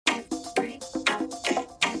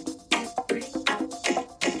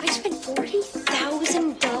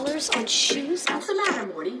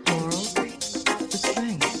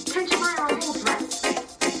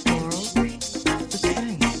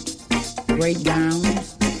great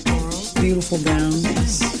gowns, beautiful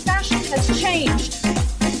gowns. Fashion has changed.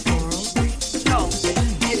 No,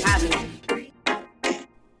 it hasn't.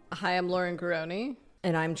 Hi, I'm Lauren Garoni.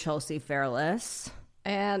 And I'm Chelsea Fairless.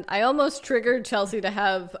 And I almost triggered Chelsea to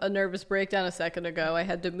have a nervous breakdown a second ago. I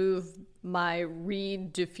had to move my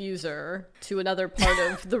reed diffuser to another part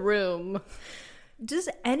of the room. Does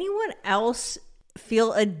anyone else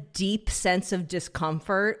feel a deep sense of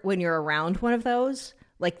discomfort when you're around one of those?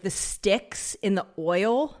 Like the sticks in the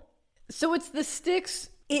oil? So it's the sticks.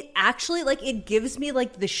 It actually, it gives me,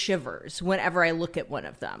 the shivers whenever I look at one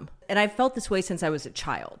of them. And I've felt this way since I was a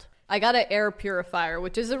child. I got an air purifier,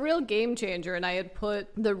 which is a real game changer, and I had put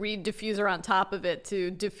the reed diffuser on top of it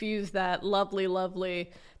to diffuse that lovely,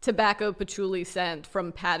 lovely tobacco patchouli scent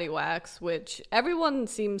from Patty Wax, which everyone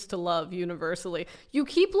seems to love universally. You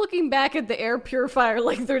keep looking back at the air purifier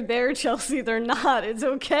like they're there, Chelsea. They're not. It's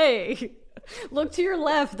okay. Look to your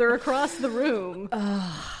left. They're across the room.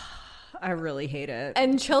 I really hate it.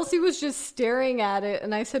 And Chelsea was just staring at it,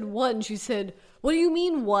 and I said, what? And she said, what do you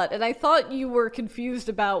mean, what? And I thought you were confused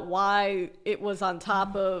about why it was on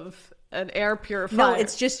top of an air purifier. No,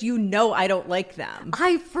 it's just I don't like them.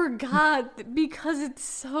 I forgot because it's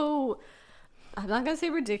so, I'm not going to say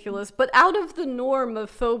ridiculous, but out of the norm of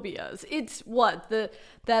phobias. It's what?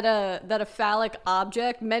 That a phallic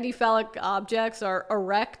object, many phallic objects are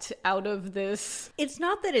erect out of this. It's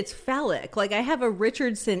not that it's phallic. I have a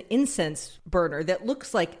Richardson incense burner that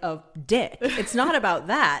looks like a dick. It's not about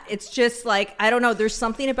that. It's just I don't know. There's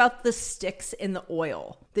something about the sticks in the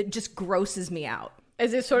oil that just grosses me out.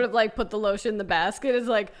 Is it sort of put the lotion in the basket? Is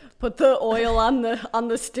put the oil on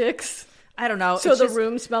the sticks? I don't know. So the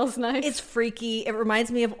room smells nice? It's freaky. It reminds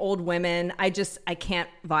me of old women. I can't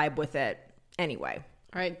vibe with it. Anyway.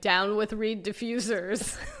 All right, down with reed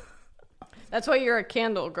diffusers. That's why you're a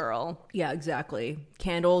candle girl. Yeah, exactly.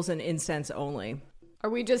 Candles and incense only. Are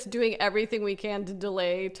we just doing everything we can to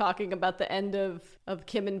delay talking about the end of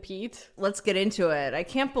Kim and Pete? Let's get into it. I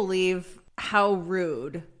can't believe how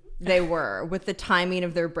rude they were with the timing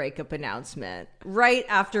of their breakup announcement right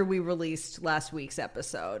after we released last week's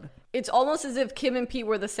episode. It's almost as if Kim and Pete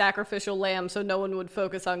were the sacrificial lamb so no one would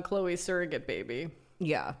focus on Chloe's surrogate baby.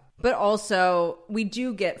 Yeah. But also, we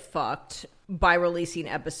do get fucked by releasing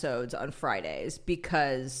episodes on Fridays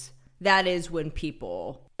because that is when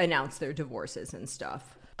people announce their divorces and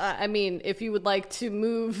stuff. I mean, if you would like to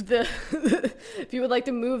move the if you would like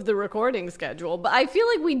to move the recording schedule, but I feel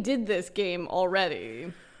like we did this game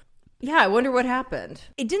already. Yeah, I wonder what happened.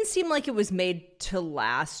 It didn't seem like it was made to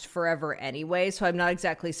last forever anyway, so I'm not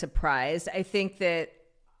exactly surprised. I think that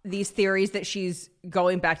these theories that she's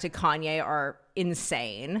going back to Kanye are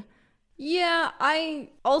insane. Yeah, I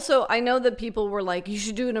know that people were like, you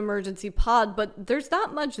should do an emergency pod, but there's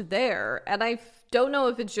not much there. And I don't know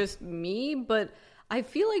if it's just me, but I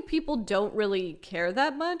feel like people don't really care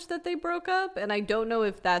that much that they broke up. And I don't know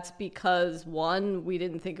if that's because, one, we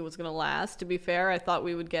didn't think it was going to last. To be fair, I thought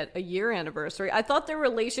we would get a year anniversary. I thought their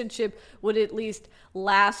relationship would at least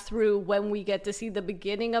last through when we get to see the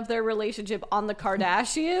beginning of their relationship on the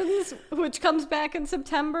Kardashians, which comes back in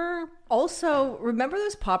September. Also, remember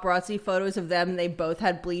those paparazzi photos of them? They both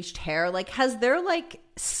had bleached hair. Has their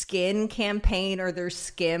skin campaign or their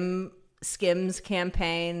Skims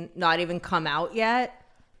campaign not even come out yet?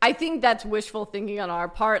 I think that's wishful thinking on our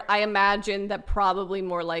part. I imagine that probably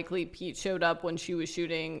more likely Pete showed up when she was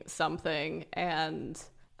shooting something and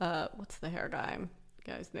what's the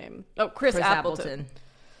guy's name? Oh, Chris Appleton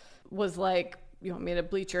was like, you want me to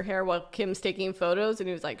bleach your hair while Kim's taking photos? And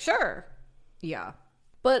he was like, sure. Yeah.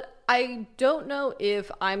 But I don't know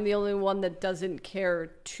if I'm the only one that doesn't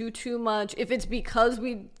care too much. If it's because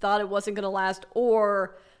we thought it wasn't going to last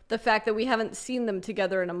or the fact that we haven't seen them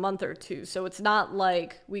together in a month or two. So it's not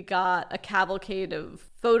like we got a cavalcade of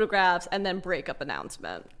photographs and then breakup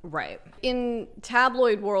announcement. Right. In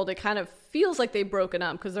tabloid world, it kind of feels like they've broken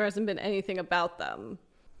up because there hasn't been anything about them.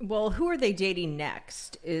 Well, who are they dating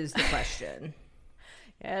next is the question.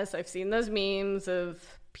 Yes, I've seen those memes of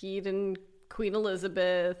Pete and Queen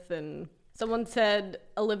Elizabeth, and someone said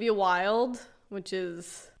Olivia Wilde, which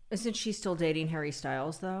is... Isn't she still dating Harry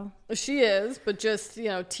Styles, though? She is, but just,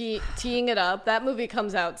 teeing it up. That movie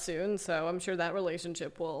comes out soon, so I'm sure that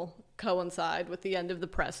relationship will coincide with the end of the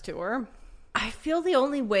press tour. I feel the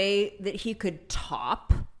only way that he could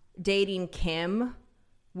top dating Kim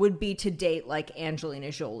would be to date,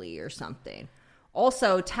 Angelina Jolie or something.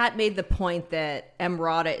 Also, Tat made the point that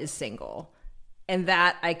Emrata is single. And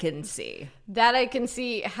that I can see.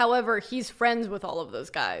 However, he's friends with all of those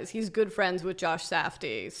guys. He's good friends with Josh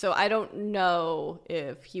Safdie. So I don't know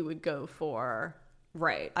if he would go for...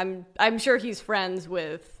 Right. I'm sure he's friends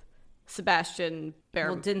with Sebastian Bear.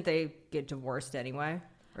 Well, didn't they get divorced anyway?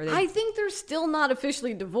 Or I think they're still not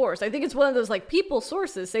officially divorced. I think it's one of those, like, people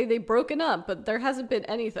sources say they've broken up, but there hasn't been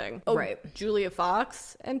anything. Oh, right. Julia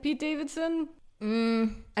Fox and Pete Davidson?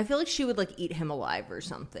 I feel like she would, like, eat him alive or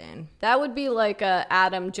something. That would be like a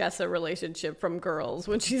Adam Jessa relationship from Girls,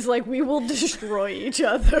 when she's like, we will destroy each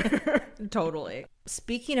other. Totally.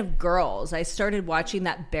 Speaking of Girls, I started watching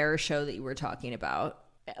that bear show that you were talking about.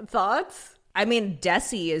 Thoughts? I mean,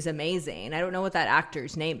 Desi is amazing. I don't know what that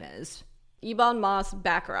actor's name is. Ebon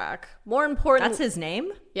Moss-Bachrach. More important... That's his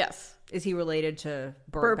name? Yes. Is he related to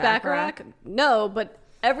Burt Bacharach? No, but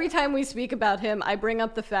every time we speak about him, I bring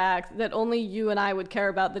up the fact that only you and I would care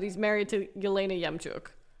about that he's married to Yelena Yemchuk.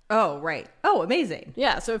 Oh, right. Oh, amazing.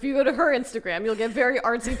 Yeah, so if you go to her Instagram, you'll get very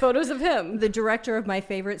artsy photos of him. The director of my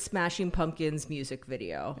favorite Smashing Pumpkins music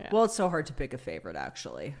video. Yeah. Well, it's so hard to pick a favorite,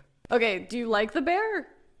 actually. Okay, do you like The Bear?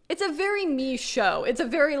 It's a very me show. It's a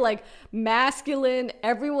very, like, masculine,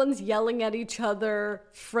 everyone's yelling at each other,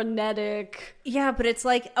 frenetic. Yeah, but it's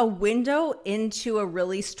like a window into a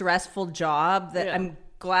really stressful job that I'm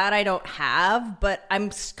glad I don't have, but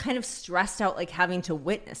I'm kind of stressed out, like, having to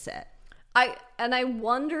witness it. I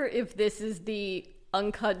wonder if this is the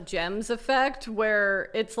Uncut Gems effect, where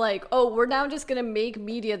it's like, oh, we're now just going to make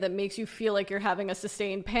media that makes you feel like you're having a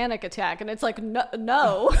sustained panic attack. And it's like,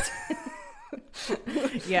 no.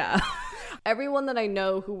 Yeah. Everyone that I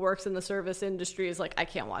know who works in the service industry is like, I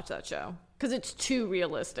can't watch that show because it's too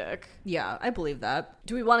realistic. Yeah, I believe that.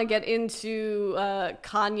 Do we want to get into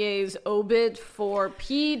Kanye's obit for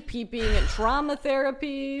Pete being in trauma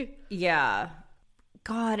therapy? Yeah.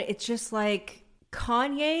 God, it's just like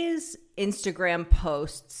Kanye's Instagram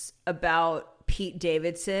posts about Pete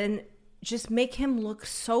Davidson just make him look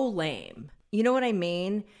so lame. You know what I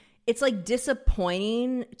mean? It's like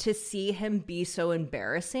disappointing to see him be so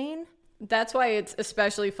embarrassing. That's why it's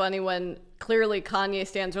especially funny when clearly Kanye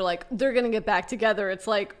stans are like, they're going to get back together. It's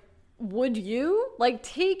like, would you? Like,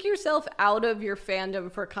 take yourself out of your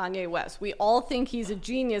fandom for Kanye West. We all think he's a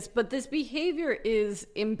genius, but this behavior is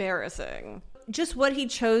embarrassing. Just what he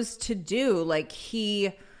chose to do. Like,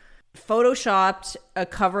 he photoshopped a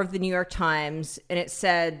cover of the New York Times and it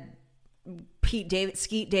said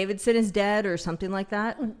Skeet Davidson is dead or something like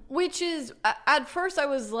that. Which is, at first I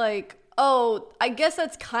was like, oh, I guess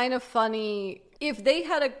that's kind of funny. If they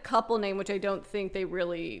had a couple name, which I don't think they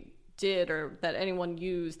really did or that anyone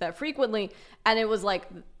used that frequently, and it was like,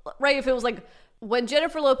 right, if it was like when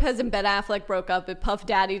Jennifer Lopez and Ben Affleck broke up, and Puff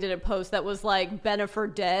Daddy did a post that was like,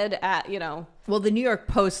 Bennifer dead at, you know. Well, the New York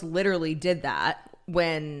Post literally did that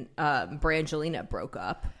when Brangelina broke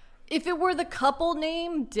up. If it were the couple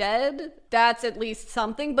name dead, that's at least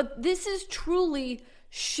something. But this is truly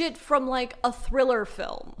shit from like a thriller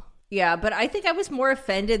film. Yeah, but I think I was more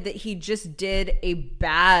offended that he just did a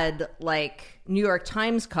bad, like, New York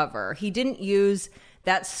Times cover. He didn't use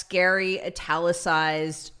that scary,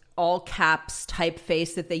 italicized, all caps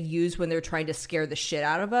typeface that they use when they're trying to scare the shit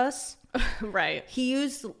out of us. Right. He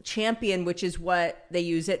used Champion, which is what they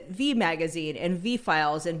use at V Magazine and V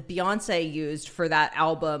Files, and Beyonce used for that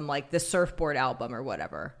album, like the Surfboard album or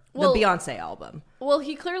whatever. Well, the Beyonce album. Well,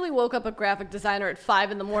 he clearly woke up a graphic designer at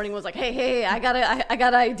 5 a.m, was like, hey, I got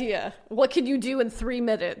an idea. What can you do in 3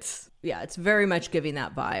 minutes? Yeah, it's very much giving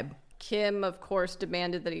that vibe. Kim, of course,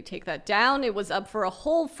 demanded that he take that down. It was up for a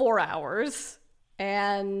whole 4 hours.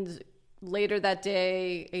 And later that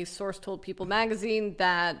day, a source told People magazine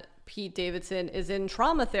that Pete Davidson is in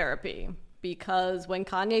trauma therapy because when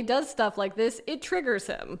Kanye does stuff like this, it triggers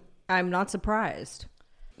him. I'm not surprised.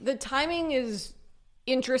 The timing is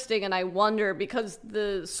interesting, and I wonder because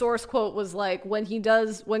the source quote was like, when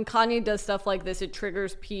Kanye does stuff like this, it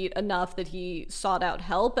triggers Pete enough that he sought out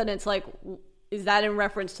help. And it's like, is that in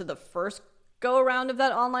reference to the first go around of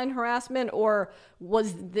that online harassment, or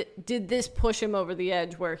did this push him over the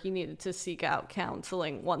edge where he needed to seek out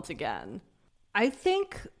counseling once again? I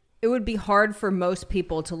think it would be hard for most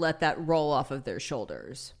people to let that roll off of their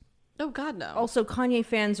shoulders. Oh, God, no. Also, Kanye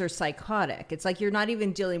fans are psychotic. It's like you're not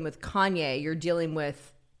even dealing with Kanye. You're dealing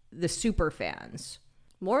with the super fans.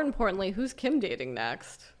 More importantly, who's Kim dating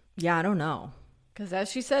next? Yeah, I don't know. Because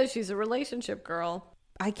as she says, she's a relationship girl.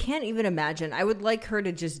 I can't even imagine. I would like her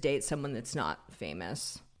to just date someone that's not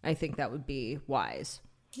famous. I think that would be wise.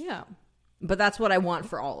 Yeah. But that's what I want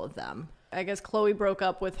for all of them. I guess Chloe broke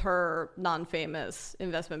up with her non-famous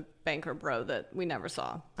investment banker bro that we never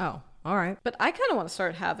saw. Oh, all right. But I kind of want to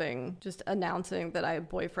start just announcing that I have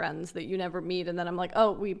boyfriends that you never meet. And then I'm like,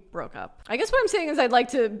 oh, we broke up. I guess what I'm saying is I'd like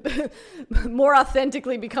to more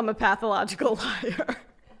authentically become a pathological liar.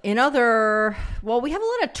 We have a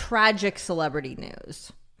lot of tragic celebrity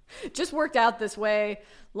news. Just worked out this way.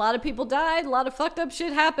 A lot of people died. A lot of fucked up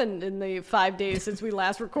shit happened in the 5 days since we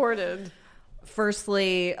last recorded.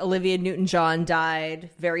 Firstly, Olivia Newton-John died.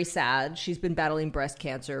 Very sad. She's been battling breast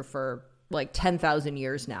cancer for like 10,000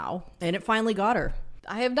 years now. And it finally got her.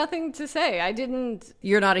 I have nothing to say.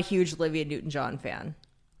 You're not a huge Olivia Newton-John fan.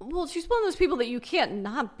 Well, she's one of those people that you can't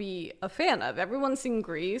not be a fan of. Everyone's seen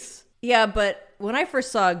Grease. Yeah, but when I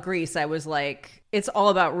first saw Grease, I was like, it's all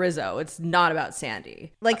about Rizzo. It's not about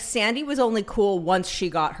Sandy. Like, Sandy was only cool once she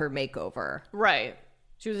got her makeover. Right.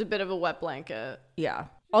 She was a bit of a wet blanket. Yeah.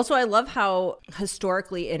 Also, I love how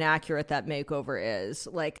historically inaccurate that makeover is.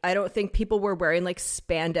 Like, I don't think people were wearing, like,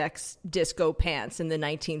 spandex disco pants in the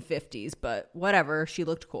 1950s, but whatever. She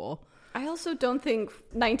looked cool. I also don't think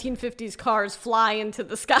 1950s cars fly into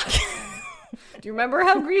the sky. Do you remember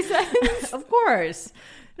how Grease ends? Of course.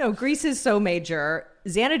 No, Grease is so major.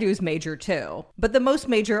 Xanadu's major too. But the most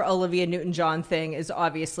major Olivia Newton-John thing is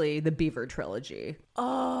obviously the Beaver Trilogy.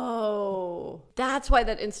 Oh, that's why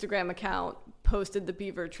that Instagram account posted the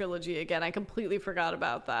Beaver Trilogy again. I completely forgot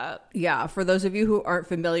about that. Yeah, for those of you who aren't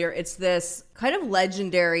familiar, it's this kind of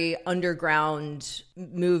legendary underground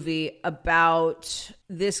movie about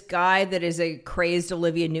this guy that is a crazed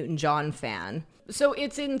Olivia Newton-John fan. So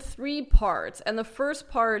it's in 3 parts, and the first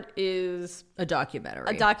part is a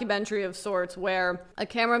documentary of sorts where a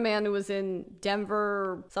cameraman who was in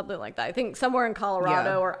Denver, something like that, I think somewhere in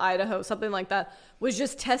Colorado or Idaho, something like that, was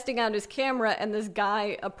just testing out his camera, and this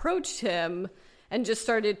guy approached him and just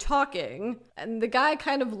started talking. And the guy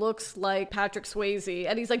kind of looks like Patrick Swayze.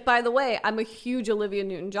 And he's like, by the way, I'm a huge Olivia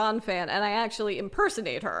Newton-John fan, and I actually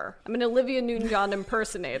impersonate her. I'm an Olivia Newton-John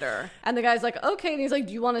impersonator. And the guy's like, okay. And he's like,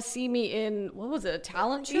 do you want to see me in, what was it, a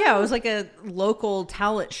talent show? Yeah, it was like a local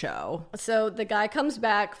talent show. So the guy comes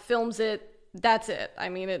back, films it. That's it. I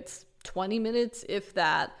mean, it's 20 minutes, if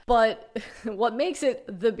that. But what makes it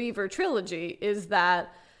the Beaver Trilogy is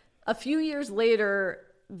that a few years later,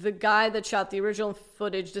 the guy that shot the original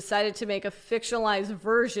footage decided to make a fictionalized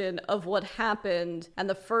version of what happened, and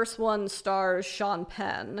the first one stars Sean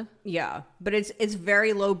Penn. Yeah, but it's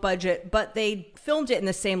very low budget, but they filmed it in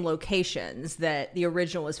the same locations that the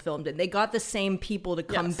original was filmed in. They got the same people to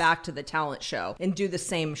come back to the talent show and do the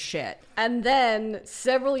same shit. And then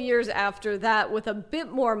several years after that, with a bit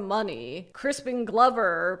more money, Crispin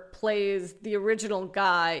Glover plays the original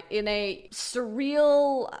guy in a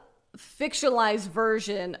surreal, fictionalized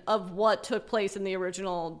version of what took place in the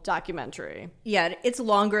original documentary. Yeah, it's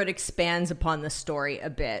longer. It expands upon the story a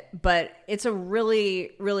bit, but it's a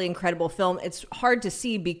really, really incredible film. It's hard to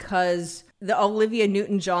see because the Olivia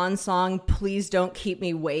Newton-John song, Please Don't Keep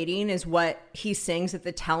Me Waiting, is what he sings at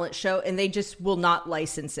the talent show, and they just will not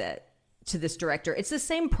license it to this director. It's the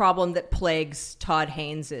same problem that plagues Todd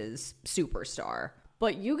Haynes' Superstar.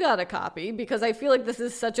 But you got a copy, because I feel like this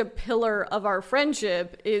is such a pillar of our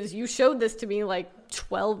friendship, is you showed this to me like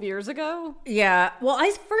 12 years ago. Yeah. Well,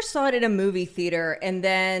 I first saw it in a movie theater, and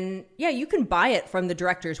then, yeah, you can buy it from the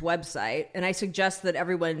director's website, and I suggest that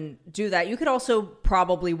everyone do that. You could also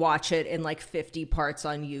probably watch it in like 50 parts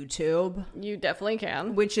on YouTube. You definitely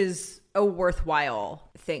can. Which is a worthwhile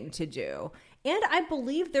thing to do. And I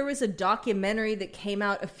believe there was a documentary that came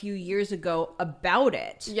out a few years ago about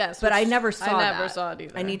it. Yes. But I never saw that. I never saw it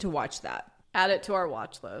either. I need to watch that. Add it to our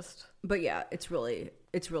watch list. But yeah, it's really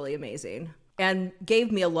amazing. And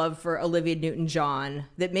gave me a love for Olivia Newton-John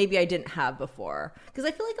that maybe I didn't have before. Because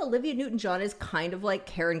I feel like Olivia Newton-John is kind of like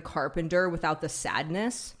Karen Carpenter without the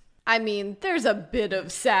sadness. I mean, there's a bit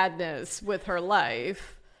of sadness with her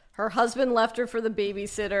life. Her husband left her for the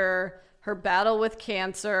babysitter, her battle with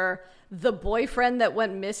cancer, the boyfriend that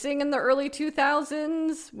went missing in the early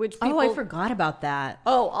 2000s, which people... Oh, I forgot about that.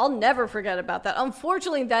 Oh, I'll never forget about that.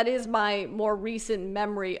 Unfortunately, that is my more recent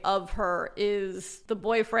memory of her, is the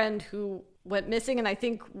boyfriend who went missing and I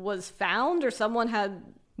think was found, or someone had...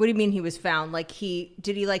 What do you mean he was found? Like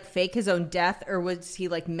did he like fake his own death, or was he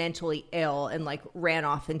like mentally ill and like ran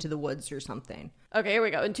off into the woods or something? Okay, here we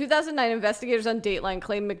go. In 2009, investigators on Dateline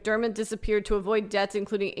claimed McDermott disappeared to avoid debts,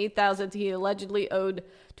 including $8,000 he allegedly owed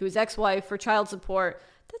to his ex-wife for child support.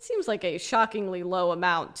 That seems like a shockingly low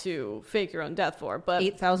amount to fake your own death for, but...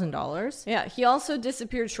 $8,000? Yeah, he also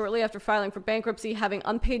disappeared shortly after filing for bankruptcy, having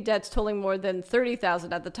unpaid debts totaling more than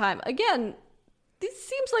 $30,000 at the time. Again, this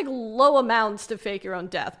seems like low amounts to fake your own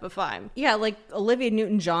death, but fine. Yeah, like Olivia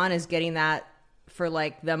Newton-John is getting that for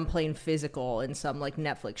like them playing physical in some like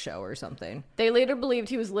Netflix show or something. They later believed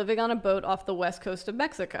he was living on a boat off the west coast of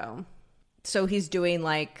Mexico. So he's doing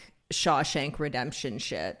like Shawshank Redemption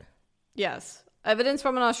shit. Yes. Evidence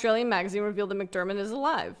from an Australian magazine revealed that McDermott is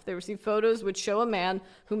alive. They received photos which show a man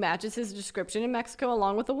who matches his description in Mexico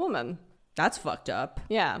along with a woman. That's fucked up.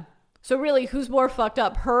 Yeah. So really, who's more fucked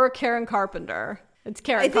up? Her or Karen Carpenter? It's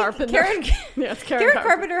Karen Carpenter. Yeah, it's Karen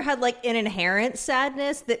Carpenter had like an inherent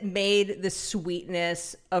sadness that made the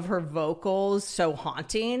sweetness of her vocals so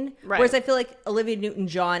haunting. Right. Whereas I feel like Olivia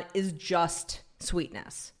Newton-John is just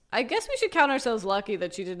sweetness. I guess we should count ourselves lucky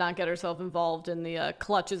that she did not get herself involved in the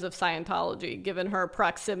clutches of Scientology, given her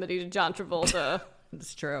proximity to John Travolta.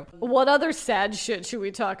 It's true. What other sad shit should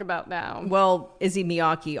we talk about now? Well, Issey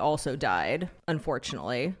Miyake also died,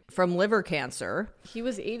 unfortunately, from liver cancer. He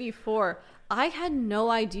was 84. I had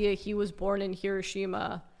no idea he was born in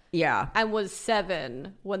Hiroshima. Yeah. And was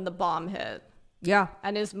 7 when the bomb hit. Yeah.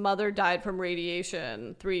 And his mother died from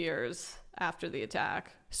radiation 3 years after the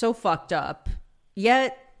attack. So fucked up.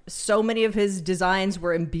 Yet, so many of his designs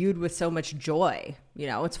were imbued with so much joy. You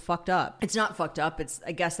know, it's fucked up. It's not fucked up.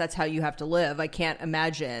 I guess that's how you have to live. I can't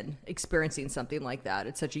imagine experiencing something like that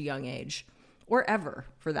at such a young age. Or ever,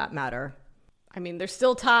 for that matter. I mean, there's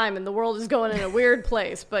still time and the world is going in a weird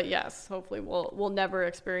place, but yes, hopefully we'll never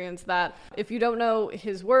experience that. If you don't know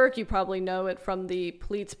his work, you probably know it from the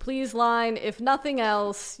Pleats Please line. If nothing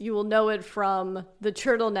else, you will know it from the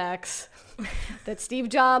turtlenecks that Steve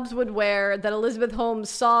Jobs would wear, that Elizabeth Holmes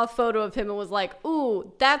saw a photo of him and was like,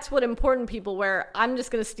 ooh, that's what important people wear. I'm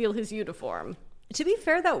just going to steal his uniform. To be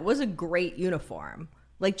fair, that was a great uniform.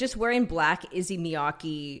 Like, just wearing black Issey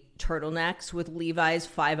Miyake turtlenecks with Levi's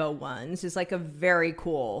 501s is like a very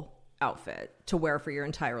cool outfit to wear for your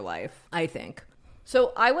entire life, I think.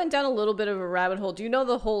 So I went down a little bit of a rabbit hole. Do you know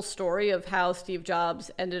the whole story of how Steve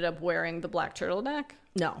Jobs ended up wearing the black turtleneck?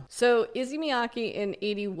 No. So Issey Miyake in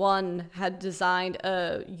 81 had designed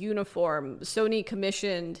a uniform. Sony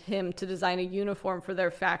commissioned him to design a uniform for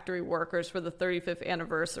their factory workers for the 35th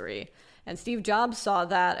anniversary. And Steve Jobs saw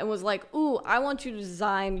that and was like, ooh, I want you to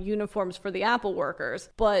design uniforms for the Apple workers,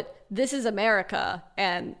 but this is America.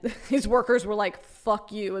 And his workers were like,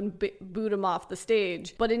 fuck you, and boot him off the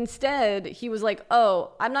stage. But instead, he was like,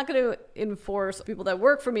 oh, I'm not going to enforce people that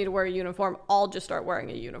work for me to wear a uniform. I'll just start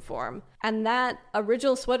wearing a uniform. And that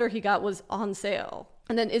original sweater he got was on sale.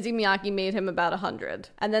 And then Issey Miyake made him about 100.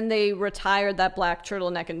 And then they retired that black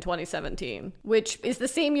turtleneck in 2017, which is the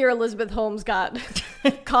same year Elizabeth Holmes got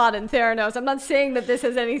caught in Theranos. I'm not saying that this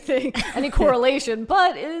has any correlation,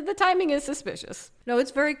 but the timing is suspicious. No,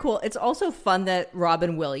 it's very cool. It's also fun that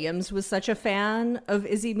Robin Williams was such a fan of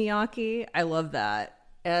Issey Miyake. I love that.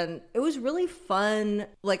 And it was really fun.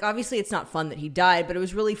 Like, obviously it's not fun that he died, but it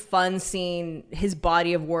was really fun seeing his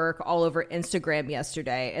body of work all over Instagram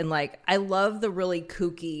yesterday. And like, I love the really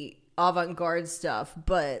kooky avant-garde stuff,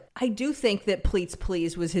 but I do think that Pleats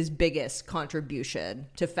Please was his biggest contribution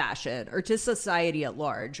to fashion or to society at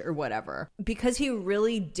large or whatever, because he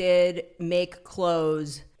really did make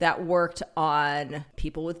clothes that worked on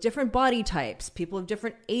people with different body types, people of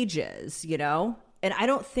different ages, you know? And I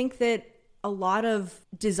don't think that a lot of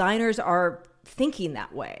designers are thinking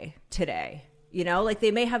that way today. You know, like they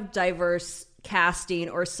may have diverse casting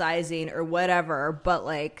or sizing or whatever, but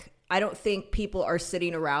like, I don't think people are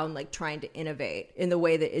sitting around like trying to innovate in the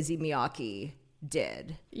way that Issey Miyake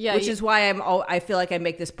did. Yeah, which is why I feel like I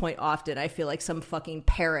make this point often. I feel like some fucking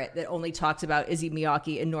parrot that only talks about Issey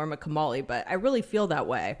Miyake and Norma Kamali, but I really feel that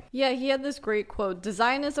way. Yeah, he had this great quote: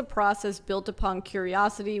 design is a process built upon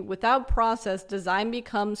curiosity. Without process, design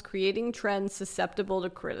becomes creating trends susceptible to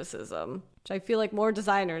criticism. Which I feel like more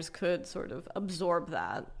designers could sort of absorb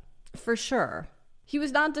that. For sure. He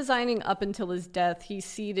was not designing up until his death. He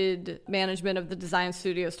ceded management of the design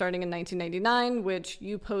studio starting in 1999, which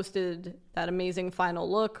you posted that amazing final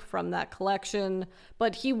look from that collection.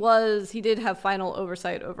 But he did have final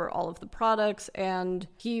oversight over all of the products. And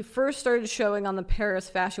he first started showing on the Paris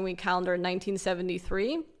Fashion Week calendar in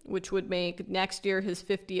 1973, which would make next year his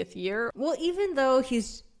 50th year. Well, even though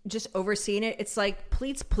he's just overseeing it, it's like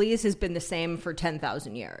Pleats Please has been the same for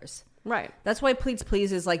 10,000 years. Right. That's why Pleats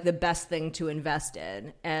Please is like the best thing to invest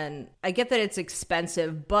in. And I get that it's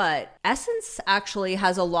expensive, but Essence actually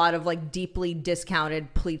has a lot of like deeply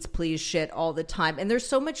discounted Pleats Please shit all the time. And there's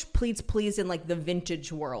so much Pleats Please in like the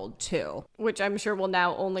vintage world too. Which I'm sure will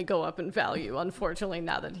now only go up in value, unfortunately,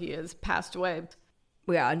 now that he has passed away.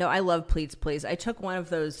 Yeah, no, I love Pleats Please. I took one of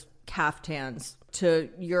those caftans to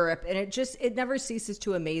Europe, and it never ceases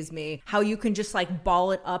to amaze me how you can just like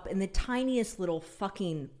ball it up in the tiniest little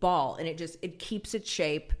fucking ball, and it keeps its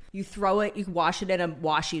shape. You throw it, you wash it in a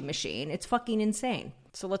washing machine. It's fucking insane.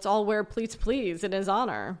 So let's all wear Pleats Please in his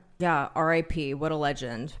honor. Yeah, R.I.P. What a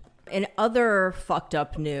legend. In other fucked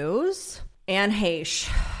up news, Anne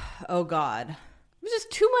Heche. Oh God. It was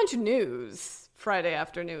just too much news. Friday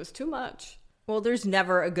afternoon was too much. Well, there's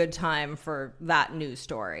never a good time for that news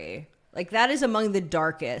story. Like, that is among the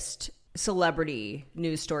darkest celebrity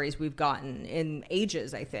news stories we've gotten in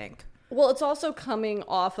ages, I think. Well, it's also coming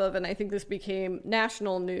off of, and I think this became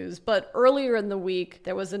national news, but earlier in the week,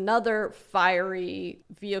 there was another fiery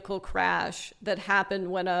vehicle crash that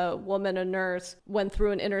happened when a woman, a nurse, went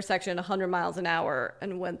through an intersection 100 miles an hour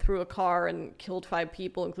and went through a car and killed 5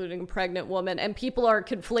 people, including a pregnant woman. And people are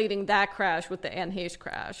conflating that crash with the Anne Heche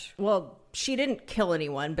crash. Well, she didn't kill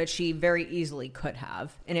anyone, but she very easily could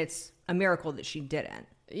have. And it's a miracle that she didn't.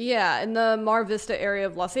 Yeah, in the Mar Vista area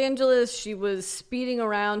of Los Angeles, she was speeding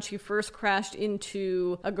around. She first crashed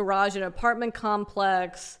into a garage in an apartment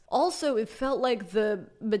complex. Also, it felt like the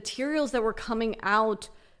materials that were coming out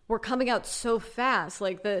so fast.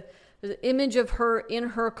 Like the image of her in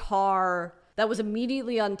her car that was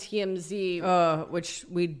immediately on TMZ. Which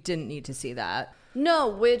we didn't need to see that. No,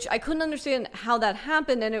 which I couldn't understand how that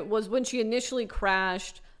happened. And it was when she initially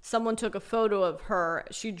crashed, someone took a photo of her.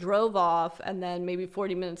 She drove off, and then maybe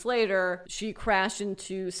 40 minutes later, she crashed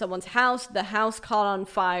into someone's house. The house caught on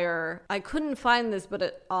fire. I couldn't find this,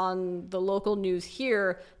 but on the local news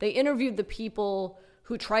here, they interviewed the people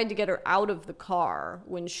who tried to get her out of the car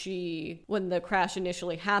when the crash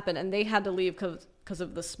initially happened, and they had to leave because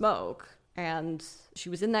of the smoke. And she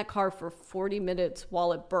was in that car for 40 minutes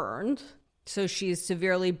while it burned. So she's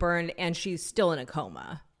severely burned, and she's still in a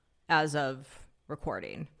coma as of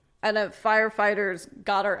recording. And firefighters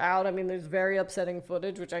got her out. I mean, there's very upsetting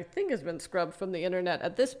footage, which I think has been scrubbed from the internet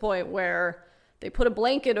at this point, where they put a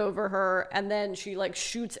blanket over her and then she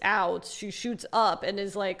shoots out. She shoots up and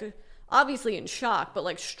is obviously in shock,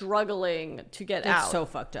 but struggling to get out. It's so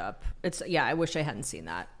fucked up. I wish I hadn't seen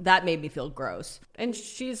that. That made me feel gross. And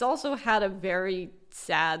she's also had a very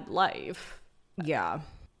sad life. Yeah.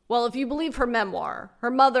 Well, if you believe her memoir,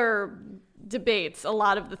 her mother debates a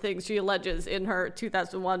lot of the things she alleges in her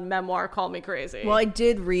 2001 memoir, Call Me Crazy. Well, I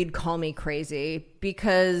did read Call Me Crazy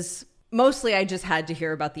because mostly I just had to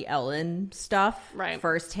hear about the Ellen stuff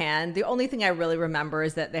firsthand. The only thing I really remember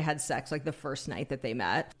is that they had sex the first night that they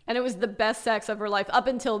met. And it was the best sex of her life up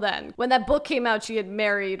until then. When that book came out, she had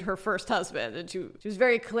married her first husband, and she was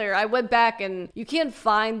very clear. I went back, and you can't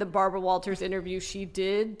find the Barbara Walters interview she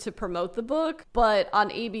did to promote the book, but on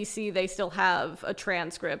ABC, they still have a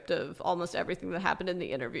transcript of almost everything that happened in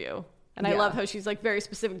the interview. And I love how she's very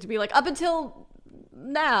specific to be up until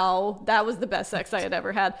now, that was the best sex I had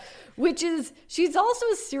ever had, she's also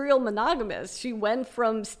a serial monogamist. She went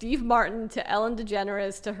from Steve Martin to Ellen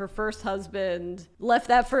DeGeneres to her first husband, left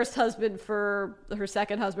that first husband for her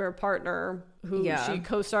second husband or partner, who she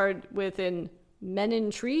co-starred with in Men in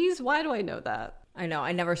Trees. Why do I know that? I know.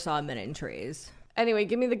 I never saw Men in Trees. Anyway,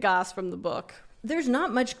 give me the goss from the book. There's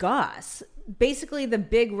not much goss. Basically, the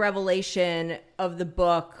big revelation of the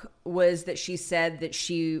book was that she said that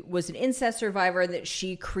she was an incest survivor, that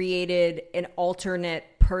she created an alternate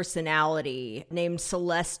personality named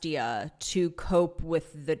Celestia to cope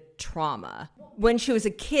with the trauma when she was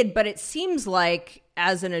a kid. But it seems like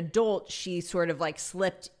as an adult, she sort of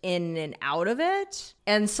slipped in and out of it.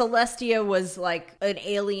 And Celestia was an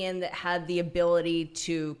alien that had the ability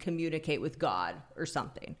to communicate with God or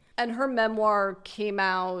something. And her memoir came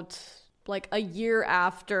out a year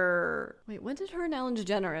after. Wait, when did her and Ellen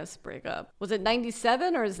DeGeneres break up? Was it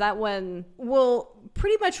 97, or is that when? Well,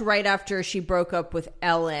 pretty much right after she broke up with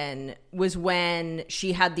Ellen was when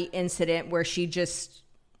she had the incident where she just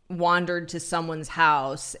wandered to someone's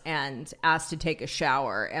house and asked to take a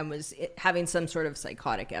shower and was having some sort of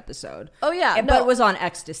psychotic episode. Oh, yeah. But it was on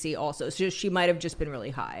ecstasy also, so she might have just been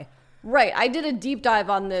really high. Right. I did a deep dive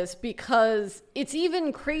on this because it's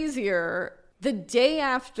even crazier. The day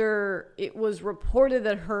after it was reported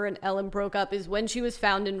that her and Ellen broke up is when she was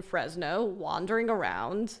found in Fresno wandering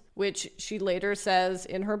around, which she later says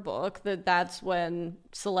in her book that that's when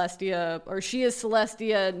Celestia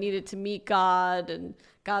needed to meet God, and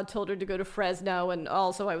God told her to go to Fresno, and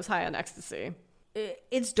also I was high on ecstasy.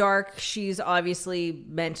 It's dark. She's obviously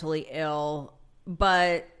mentally ill,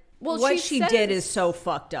 but well, what she did is so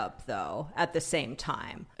fucked up, though, at the same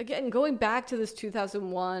time. Again, going back to this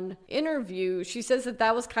 2001 interview, she says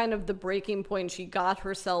that was kind of the breaking point. She got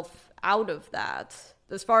herself out of that.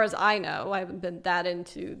 As far as I know, I haven't been that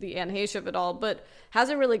into the Anne Heche of it all, but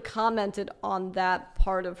hasn't really commented on that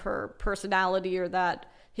part of her personality or that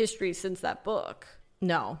history since that book.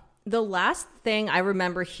 No. The last thing I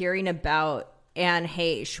remember hearing about Anne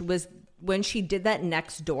Heche was when she did that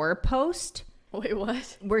Nextdoor post. Wait,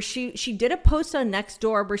 what? Where she did a post on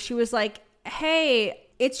Nextdoor where she was like, hey,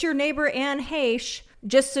 it's your neighbor Anne Heche.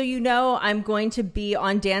 Just so you know, I'm going to be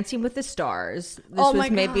on Dancing with the Stars. This was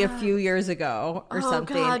maybe a few years ago or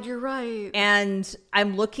something. Oh, God, you're right. And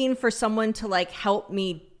I'm looking for someone to help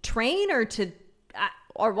me train or to...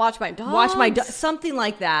 Or watch my dogs. Something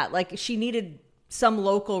like that. Like she needed some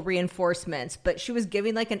local reinforcements, but she was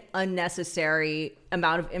giving like an unnecessary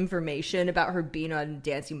amount of information about her being on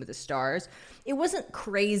Dancing with the Stars. It wasn't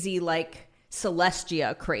crazy like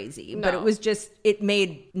Celestia crazy, but it was just, it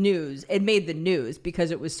made news. It made the news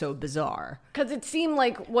because it was so bizarre. Because it seemed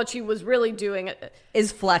like what she was really doing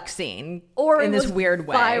is flexing or in this weird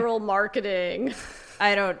way. Viral marketing.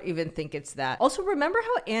 I don't even think it's that. Also, remember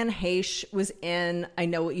how Anne Heche was in I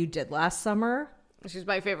Know What You Did Last Summer? She's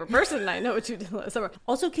my favorite person. I Know What You Did Last Summer.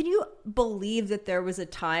 Also, can you believe that there was a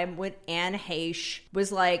time when Anne Heche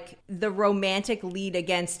was like the romantic lead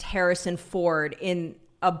against Harrison Ford in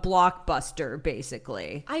a blockbuster,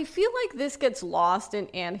 basically? I feel like this gets lost in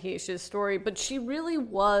Anne Heche's story, but she really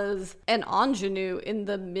was an ingenue in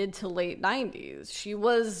the mid to late 90s. She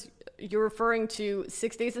was, you're referring to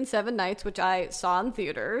 6 Days and 7 Nights, which I saw in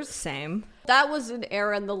theaters. Same. That was an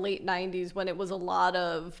era in the late 90s when it was a lot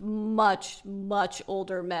of much, much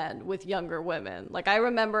older men with younger women. Like, I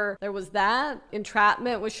remember there was that,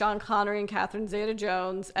 Entrapment with Sean Connery and Catherine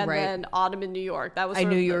Zeta-Jones, and then Autumn in New York. That was I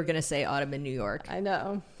knew you were going to say Autumn in New York. I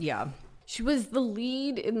know. Yeah. She was the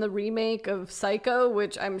lead in the remake of Psycho,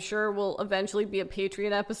 which I'm sure will eventually be a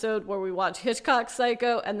Patreon episode where we watch Hitchcock's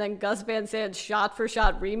Psycho and then Gus Van Sant's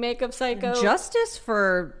shot-for-shot remake of Psycho. Justice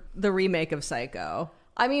for the remake of Psycho.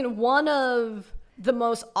 I mean, one of the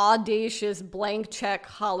most audacious blank check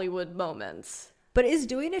Hollywood moments. But is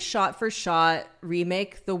doing a shot-for-shot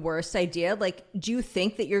remake the worst idea? Like, do you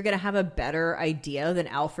think that you're going to have a better idea than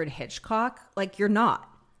Alfred Hitchcock? Like, you're not.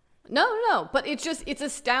 No. But it's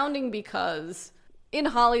astounding because in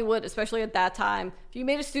Hollywood, especially at that time, if you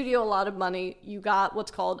made a studio a lot of money, you got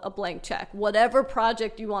what's called a blank check. Whatever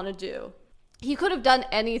project you want to do. He could have done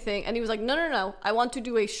anything. And he was like, no. I want to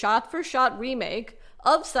do a shot-for-shot remake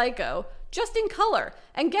of Psycho, just in color.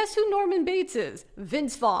 And guess who Norman Bates is?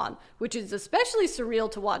 Vince Vaughn, which is especially surreal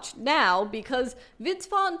to watch now because Vince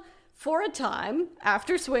Vaughn, for a time,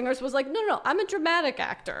 after Swingers, was like, no, I'm a dramatic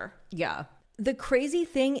actor. Yeah. The crazy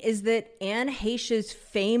thing is that Anne Heche's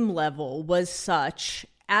fame level was such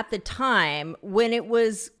at the time when it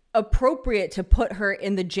was appropriate to put her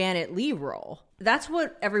in the Janet Leigh role. That's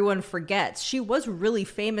what everyone forgets. She was really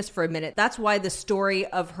famous for a minute. That's why the story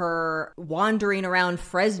of her wandering around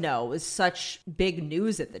Fresno was such big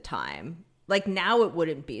news at the time. Like, now it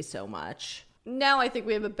wouldn't be so much. Now I think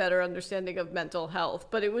we have a better understanding of mental health,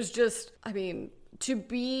 but it was just, I mean, to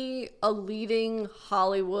be a leading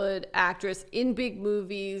Hollywood actress in big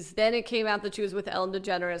movies, then it came out that she was with Ellen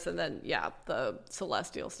DeGeneres, and then, the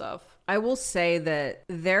Celestial stuff. I will say that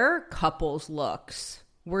their couple's looks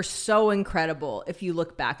were so incredible if you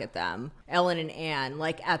look back at them. Ellen and Anne,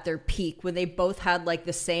 like at their peak, when they both had like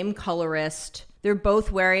the same colorist. They're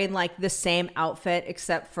both wearing like the same outfit,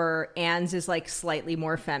 except for Anne's is like slightly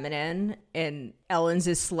more feminine and Ellen's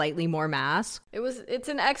is slightly more masked. It's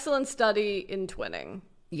an excellent study in twinning.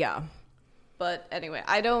 Yeah. But anyway,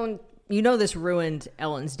 this ruined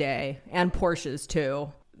Ellen's day and Portia's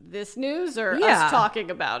too. This news or us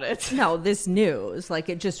talking about it? No, this news. Like,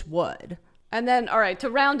 it just would. And then, all right, to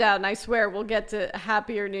round out, and I swear we'll get to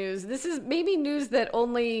happier news. This is maybe news that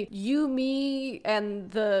only you, me,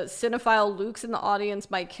 and the cinephile Lukes in the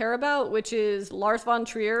audience might care about, which is Lars von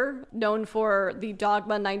Trier, known for the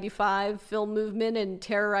Dogma 95 film movement and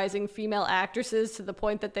terrorizing female actresses to the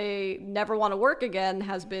point that they never want to work again,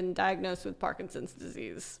 has been diagnosed with Parkinson's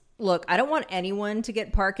disease. Look, I don't want anyone to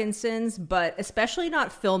get Parkinson's, but especially not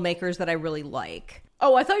filmmakers that I really like.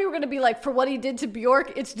 Oh, I thought you were going to be like, for what he did to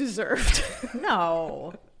Bjork, it's deserved.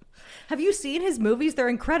 No. Have you seen his movies? They're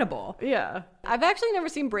incredible. Yeah. I've actually never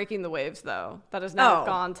seen Breaking the Waves, though. That has now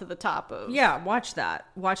gone to the top of... Yeah, watch that.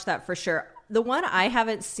 Watch that for sure. The one I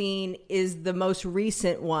haven't seen is the most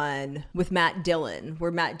recent one with Matt Dillon,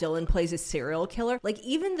 where Matt Dillon plays a serial killer. Like,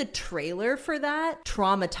 even the trailer for that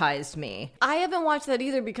traumatized me. I haven't watched that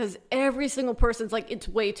either because every single person's like, it's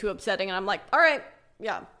way too upsetting. And I'm like, all right.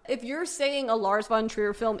 Yeah. If you're saying a Lars von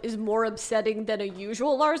Trier film is more upsetting than a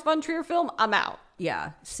usual Lars von Trier film, I'm out.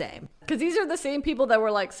 Yeah, same. Because these are the same people that were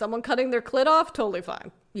like, someone cutting their clit off, totally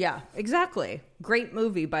fine. Yeah, exactly. Great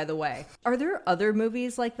movie, by the way. Are there other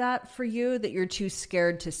movies like that for you that you're too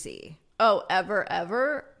scared to see? Oh,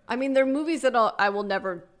 ever? I mean, they're movies that I will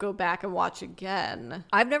never go back and watch again.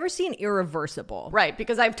 I've never seen Irreversible. Right,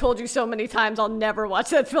 because I've told you so many times I'll never watch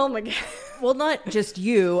that film again. Well, not just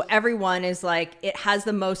you. Everyone is like, it has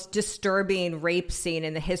the most disturbing rape scene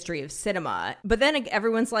in the history of cinema. But then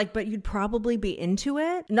everyone's like, but you'd probably be into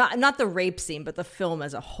it? Not the rape scene, but the film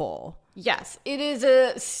as a whole. Yes, it is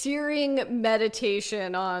a searing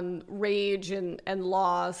meditation on rage and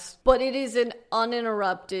loss, but it is an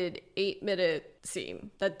uninterrupted 8-minute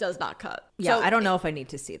scene that does not cut. Yeah, So I don't know if I need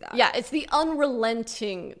to see that. Yeah, it's the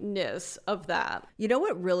unrelentingness of that. You know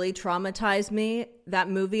what really traumatized me? That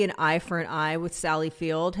movie, An Eye for an Eye with Sally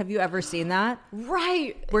Field. Have you ever seen that?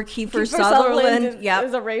 Right. Where Kiefer Sutherland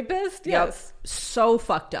is a rapist? Yes. Yep. So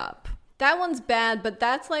fucked up. That one's bad, but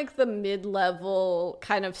that's like the mid-level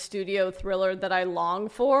kind of studio thriller that I long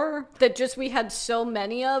for. That just we had so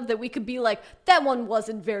many of that we could be like, that one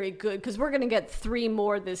wasn't very good because we're going to get 3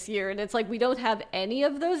 more this year. And it's like we don't have any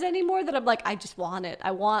of those anymore that I'm like, I just want it.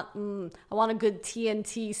 I want a good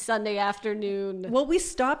TNT Sunday afternoon. Well, we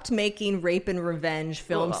stopped making rape and revenge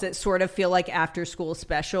films that sort of feel like after-school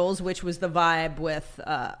specials, which was the vibe with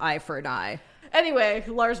Eye for an Eye. Anyway,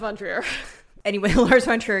 Lars von Trier. Anyway, Lars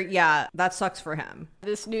von Trier, yeah, that sucks for him.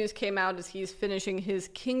 This news came out as he's finishing his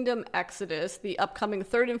Kingdom Exodus, the upcoming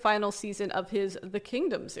 3rd and final season of his The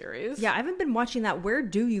Kingdom series. Yeah, I haven't been watching that. Where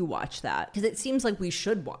do you watch that? Because it seems like we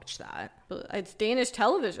should watch that. It's Danish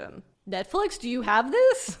television. Netflix, do you have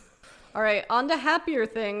this? All right, on to happier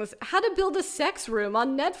things. How to Build a Sex Room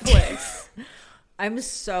on Netflix. I'm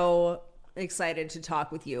so excited to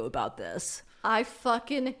talk with you about this. I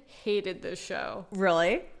fucking hated this show.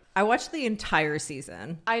 Really? I watched the entire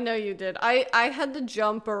season. I know you did. I had to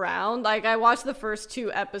jump around. Like, I watched the first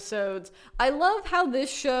 2 episodes. I love how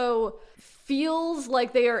this show feels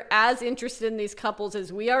like they are as interested in these couples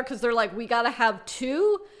as we are, because they're like, we gotta have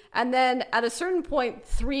 2, and then at a certain point,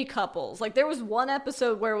 3 couples. Like, there was one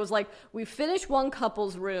episode where it was like, we finished one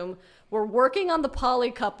couple's room, we're working on the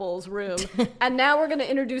poly couple's room, and now we're gonna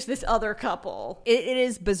introduce this other couple. It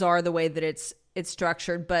is bizarre the way that it's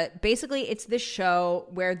structured, but basically it's this show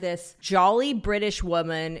where this jolly British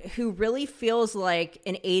woman who really feels like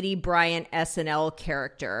an 80 Bryant SNL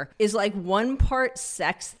character is like one part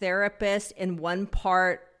sex therapist and one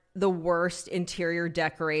part the worst interior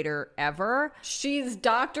decorator ever. She's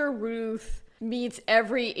Dr. Ruth meets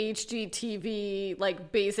every HGTV,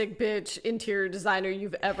 like, basic bitch interior designer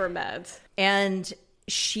you've ever met. And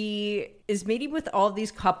she is meeting with all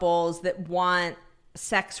these couples that want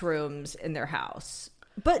sex rooms in their house.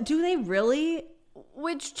 But do they really?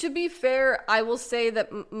 Which, to be fair, I will say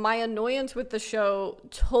that my annoyance with the show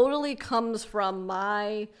totally comes from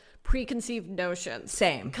my preconceived notions.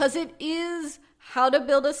 Same. Because it is how to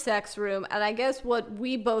build a sex room, and I guess what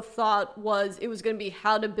we both thought was it was going to be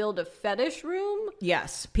how to build a fetish room.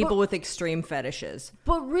 Yes, people with extreme fetishes.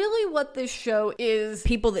 But really what this show is...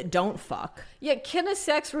 people that don't fuck. Yeah, can a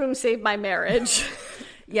sex room save my marriage?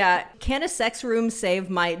 Yeah, can a sex room save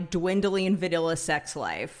my dwindling vanilla sex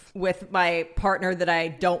life with my partner that I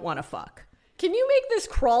don't want to fuck? Can you make this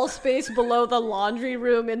crawl space below the laundry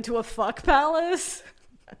room into a fuck palace?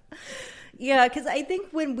 Yeah, because I think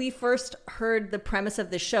when we first heard the premise of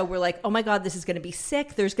the show, we're like, oh my God, this is going to be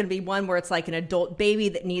sick. There's going to be one where it's like an adult baby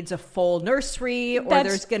that needs a full nursery. Or That's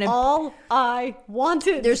there's going to all I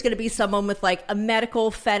wanted. There's going to be someone with like a medical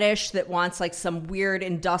fetish that wants like some weird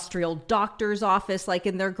industrial doctor's office like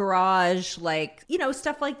in their garage. Like, you know,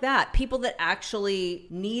 stuff like that. People that actually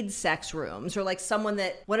need sex rooms, or like someone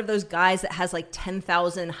that, one of those guys that has like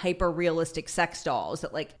 10,000 hyper realistic sex dolls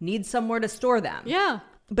that like need somewhere to store them. Yeah.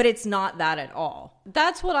 But it's not that at all.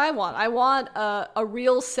 That's what I want. I want a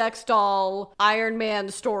real sex doll Iron Man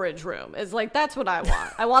storage room. It's like, that's what I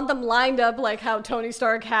want. I want them lined up like how Tony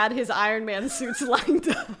Stark had his Iron Man suits lined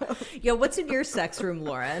up. Yo, what's in your sex room,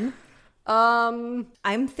 Lauren? I'm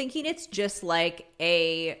thinking it's just like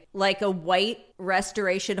a white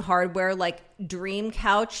Restoration Hardware like dream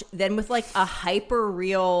couch, then with like a hyper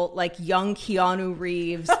real like young Keanu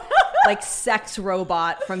Reeves like sex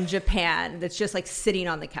robot from Japan that's just like sitting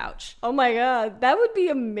on the couch. Oh my God, that would be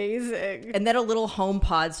amazing. And then a little home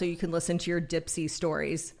pod so you can listen to your Dipsy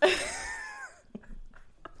stories.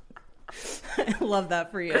 I love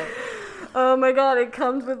that for you. Oh my God, it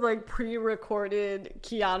comes with like pre-recorded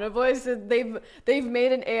Keanu voice. They've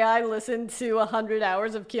made an AI listen to 100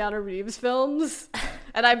 hours of Keanu Reeves films,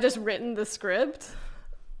 and I've just written the script.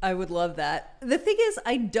 I would love that. The thing is,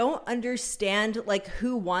 I don't understand like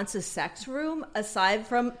who wants a sex room aside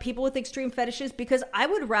from people with extreme fetishes, because I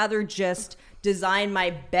would rather just design my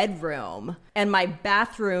bedroom and my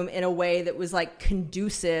bathroom in a way that was like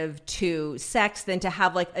conducive to sex than to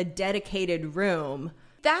have like a dedicated room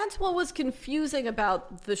That's what was confusing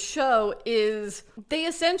about the show is they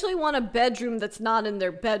essentially want a bedroom that's not in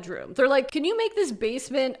their bedroom. They're like, can you make this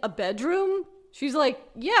basement a bedroom? She's like,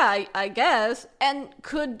 yeah, I guess. And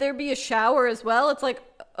could there be a shower as well? It's like,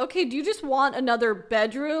 okay, do you just want another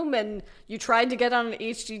bedroom? And you tried to get on an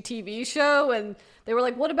HGTV show and they were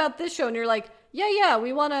like, what about this show? And you're like, yeah,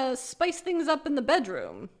 we want to spice things up in the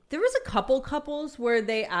bedroom. There was a couple couples where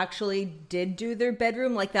they actually did do their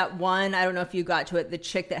bedroom. Like that one, I don't know if you got to it, the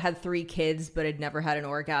chick that had 3 kids but had never had an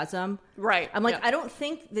orgasm. Right. I'm like, I don't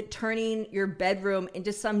think that turning your bedroom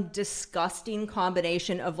into some disgusting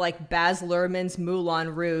combination of like Baz Luhrmann's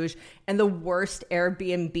Moulin Rouge and the worst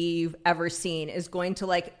Airbnb you've ever seen is going to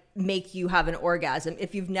like make you have an orgasm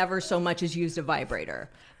if you've never so much as used a vibrator.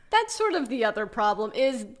 That's sort of the other problem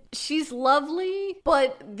is she's lovely,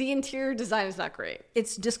 but the interior design is not great.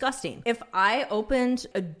 It's disgusting. If I opened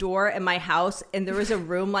a door in my house and there was a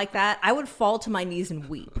room like that, I would fall to my knees and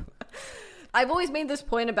weep. I've always made this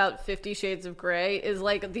point about 50 Shades of Grey is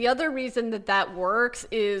like the other reason that works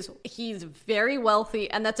is he's very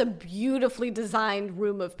wealthy and that's a beautifully designed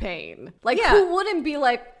room of pain. Like who wouldn't be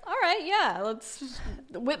like, all right, yeah, let's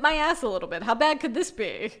whip my ass a little bit. How bad could this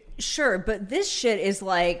be? Sure, but this shit is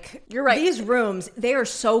like, you're right. These rooms, they are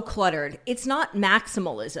so cluttered. It's not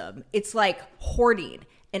maximalism. It's like hoarding.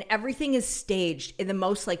 And everything is staged in the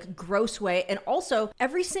most like gross way. And also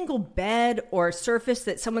every single bed or surface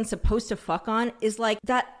that someone's supposed to fuck on is like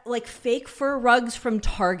that like fake fur rugs from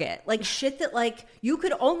Target. Like shit that like you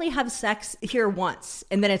could only have sex here once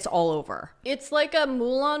and then it's all over. It's like a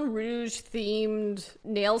Moulin Rouge themed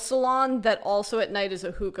nail salon that also at night is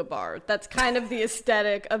a hookah bar. That's kind of the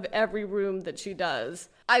aesthetic of every room that she does.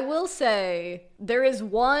 I will say there is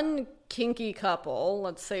one kinky couple,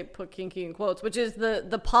 let's say put kinky in quotes, which is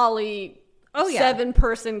the poly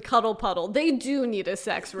 7-person cuddle puddle. They do need a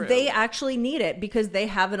sex room. They actually need it because they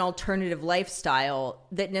have an alternative lifestyle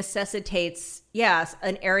that necessitates, yes,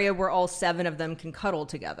 an area where all 7 of them can cuddle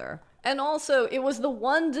together. And also, it was the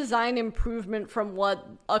one design improvement from what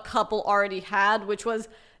a couple already had, which was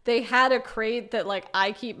they had a crate that like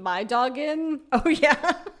I keep my dog in. Oh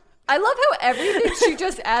yeah. I love how everything she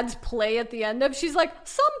just adds play at the end of. She's like,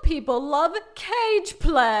 some people love cage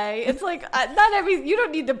play. It's like, you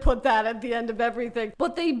don't need to put that at the end of everything.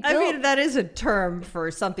 But they built... I mean, that is a term for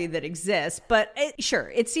something that exists, but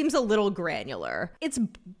sure, it seems a little granular. It's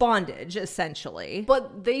bondage, essentially.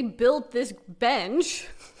 But they built this bench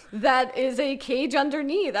that is a cage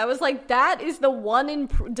underneath. I was like, that is the one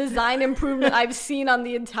design improvement I've seen on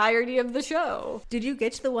the entirety of the show. Did you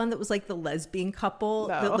get to the one that was like the lesbian couple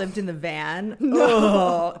that lived in the van? No.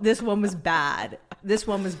 Oh, this one was bad. This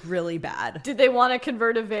one was really bad. Did they want to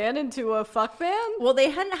convert a van into a fuck van? Well, they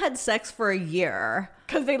hadn't had sex for a year.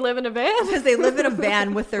 Because they live in a van? Because they live in a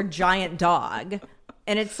van with their giant dog.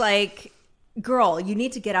 And it's like, girl, you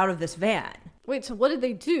need to get out of this van. Wait, so what did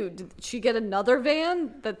they do? Did she get another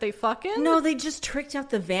van that they fuck in? No, they just tricked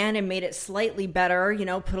out the van and made it slightly better. You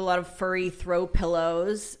know, put a lot of furry throw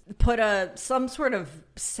pillows, put some sort of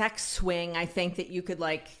sex swing, I think, that you could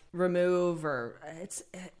like remove, or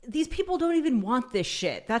these people don't even want this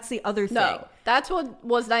shit. That's the other thing. No, that's what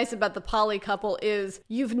was nice about the poly couple is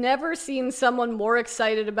you've never seen someone more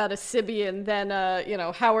excited about a Sibian than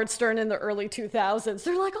Howard Stern in the early 2000s.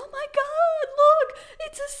 They're like, oh my god, look,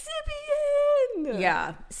 it's a Sibian.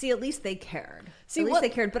 Yeah, see, at least they cared. They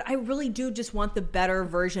cared, but I really do just want the better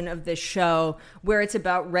version of this show where it's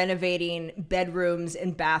about renovating bedrooms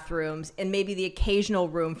and bathrooms and maybe the occasional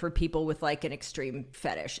room for people with like an extreme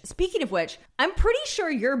fetish. Speaking of which, I'm pretty sure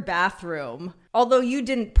your bathroom, although you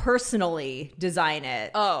didn't personally design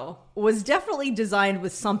it, was definitely designed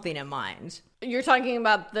with something in mind. You're talking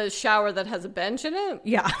about the shower that has a bench in it?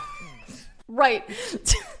 Yeah. Right.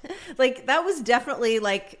 Like that was definitely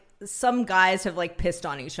like some guys have like pissed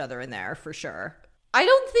on each other in there for sure. I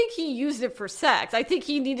don't think he used it for sex. I think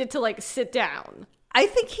he needed to like sit down. I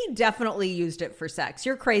think he definitely used it for sex.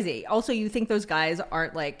 You're crazy. Also, you think those guys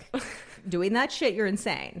aren't like doing that shit? You're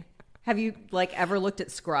insane. Have you like ever looked at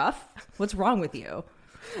Scruff? What's wrong with you?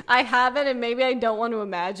 I haven't, and maybe I don't want to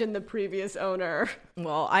imagine the previous owner.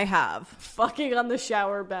 Well, I have. Fucking on the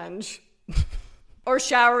shower bench. Or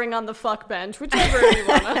showering on the fuck bench, whichever you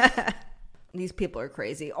want to. These people are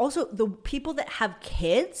crazy. Also, the people that have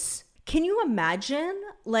kids, can you imagine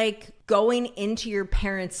like going into your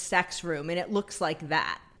parents' sex room and it looks like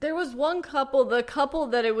that? There was one couple, the couple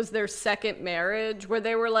that it was their second marriage, where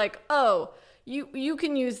they were like, oh, you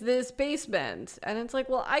can use this basement. And it's like,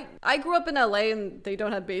 well, I grew up in LA and they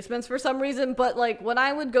don't have basements for some reason. But like when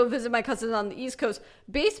I would go visit my cousins on the East Coast,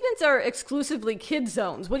 basements are exclusively kid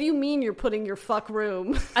zones. What do you mean you're putting your fuck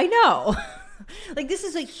room? I know. Like, this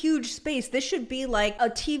is a huge space. This should be like a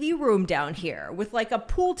TV room down here with like a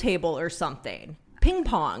pool table or something. Ping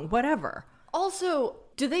pong, whatever. Also,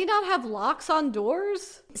 do they not have locks on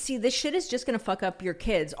doors? See, this shit is just gonna fuck up your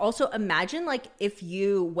kids. Also, imagine like if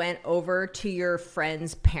you went over to your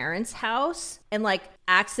friend's parents' house and like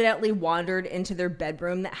accidentally wandered into their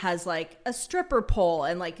bedroom that has like a stripper pole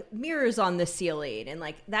and like mirrors on the ceiling and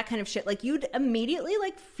like that kind of shit. Like, you'd immediately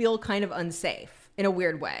like feel kind of unsafe in a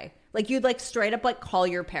weird way. Like, you'd like straight up like call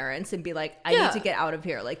your parents and be like, I need to get out of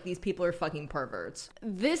here. Like, these people are fucking perverts.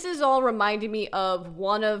 This is all reminding me of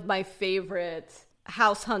one of my favorite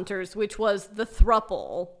house hunters, which was the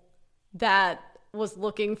throuple that was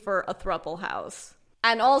looking for a throuple house.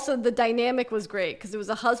 And also the dynamic was great because it was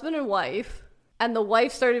a husband and wife, and the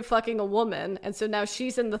wife started fucking a woman, and so now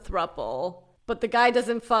she's in the throuple, but the guy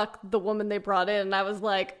doesn't fuck the woman they brought in. And I was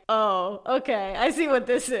like, oh, okay, I see what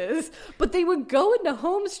this is. But they would go into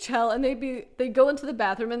Holmes' cell and they'd go into the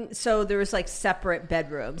bathroom, and so there was like separate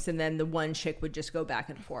bedrooms, and then the one chick would just go back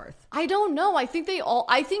and forth. I don't know. I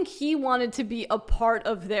think he wanted to be a part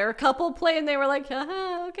of their couple play, and they were like,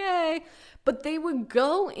 haha, okay. But they would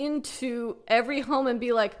go into every home and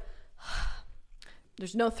be like,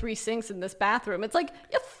 there's no 3 sinks in this bathroom. It's like,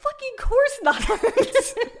 yeah, fucking course not.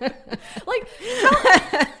 Like,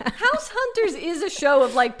 House Hunters is a show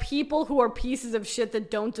of like people who are pieces of shit that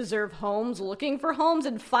don't deserve homes, looking for homes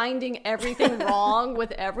and finding everything wrong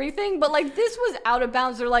with everything. But like, this was out of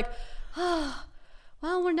bounds. They're like, oh,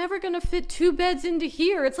 well, we're never going to fit 2 beds into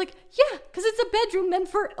here. It's like, yeah, because it's a bedroom meant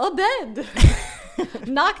for a bed.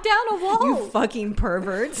 Knock down a wall. You fucking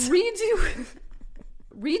perverts. Redo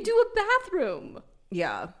a bathroom.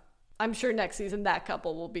 Yeah. I'm sure next season that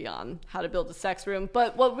couple will be on How to Build a Sex Room.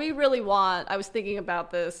 But what we really want, I was thinking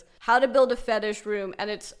about this, How to Build a Fetish Room, and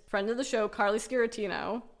it's friend of the show, Carly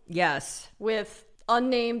Sciortino. Yes. With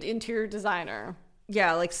unnamed interior designer.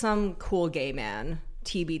 Yeah, like some cool gay man.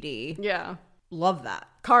 TBD. Yeah. Love that.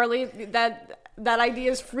 Carly, that idea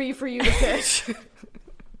is free for you to pitch.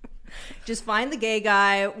 Just find the gay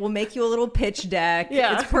guy. We'll make you a little pitch deck.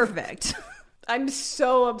 Yeah. It's perfect. I'm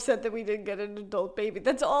so upset that we didn't get an adult baby.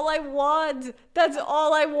 That's all I want. That's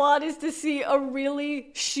all I want, is to see a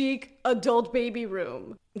really chic adult baby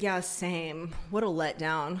room. Yeah, same. What a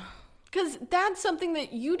letdown. Because that's something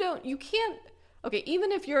that you can't, okay,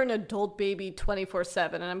 even if you're an adult baby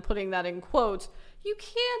 24/7, and I'm putting that in quotes, you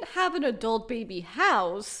can't have an adult baby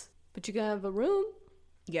house, but you can have a room.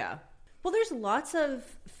 Yeah. Well, there's lots of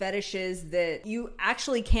fetishes that you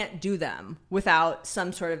actually can't do them without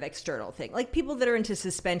some sort of external thing. Like people that are into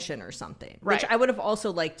suspension or something. Right. Which I would have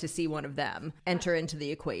also liked to see one of them enter into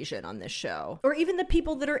the equation on this show. Or even the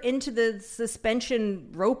people that are into the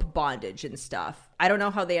suspension rope bondage and stuff. I don't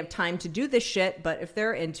know how they have time to do this shit, but if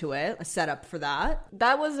they're into it, a setup for that.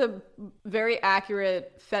 That was a very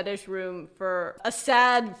accurate fetish room for a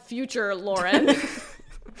sad future Lauren.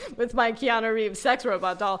 With my Keanu Reeves sex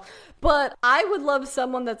robot doll. But I would love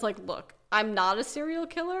someone that's like, look, I'm not a serial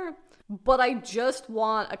killer, but I just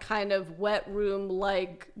want a kind of wet room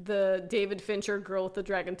like the David Fincher Girl with the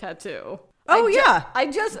Dragon Tattoo. Oh,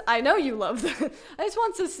 I know you love that. I just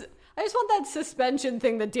want that suspension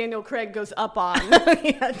thing that Daniel Craig goes up on.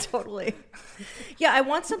 Yeah, totally. Yeah, I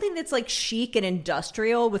want something that's like chic and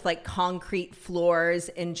industrial with like concrete floors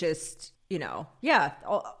and just...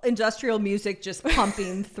 industrial music just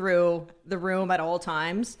pumping through the room at all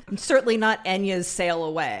times. And certainly not Enya's Sail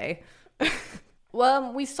Away.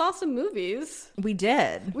 Well, we saw some movies. We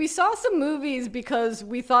did. We saw some movies because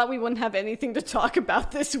we thought we wouldn't have anything to talk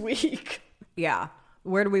about this week. Yeah.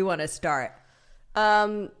 Where do we want to start?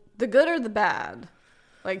 The good or the bad?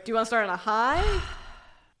 Like, do you want to start on a high?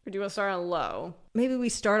 Or do you want to start on a low? Maybe we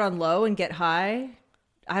start on low and get high?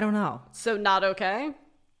 I don't know. So not okay?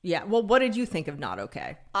 Yeah, well, what did you think of Not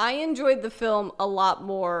Okay? I enjoyed the film a lot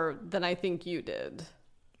more than I think you did.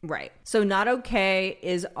 Right. So Not Okay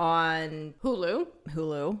is on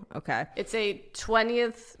Hulu. Okay. It's a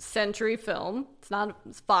 20th century film. It's not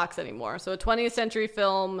Fox anymore. So a 20th century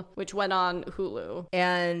film which went on Hulu.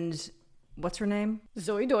 And what's her name?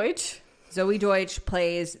 Zoe Deutsch. Zoe Deutsch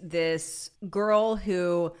plays this girl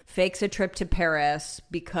who fakes a trip to Paris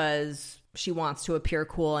because she wants to appear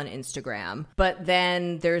cool on Instagram. But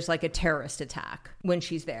then there's like a terrorist attack when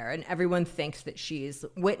she's there, and everyone thinks that she's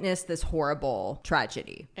witnessed this horrible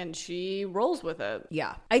tragedy. And she rolls with it.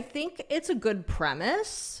 Yeah. I think it's a good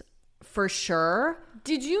premise. For sure.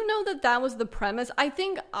 Did you know that that was the premise? I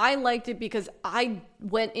think I liked it because I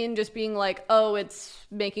went in just being like, oh, it's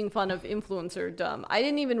making fun of influencerdom. I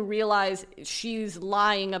didn't even realize she's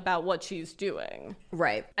lying about what she's doing.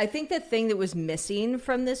 Right. I think the thing that was missing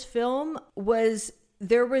from this film was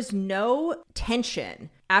there was no tension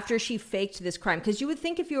after she faked this crime. Because you would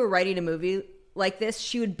think if you were writing a movie like this,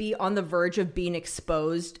 she would be on the verge of being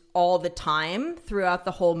exposed all the time throughout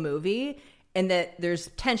the whole movie. And that there's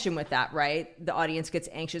tension with that, right? The audience gets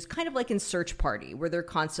anxious, kind of like in Search Party, where they're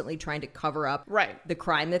constantly trying to cover up the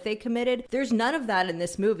crime that they committed. There's none of that in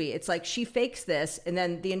this movie. It's like she fakes this, and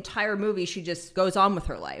then the entire movie, she just goes on with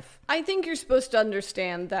her life. I think you're supposed to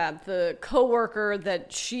understand that the coworker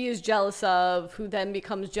that she is jealous of, who then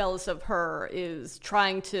becomes jealous of her, is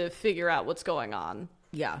trying to figure out what's going on.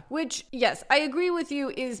 Yeah. Which, yes, I agree with you,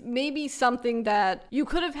 is maybe something that you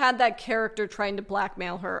could have had that character trying to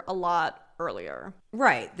blackmail her a lot earlier.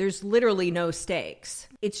 Right. There's literally no stakes.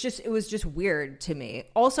 It was just weird to me.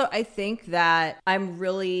 Also, I think that I'm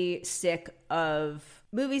really sick of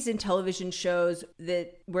movies and television shows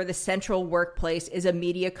where the central workplace is a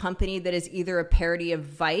media company that is either a parody of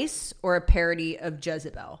Vice or a parody of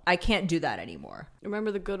Jezebel. I can't do that anymore.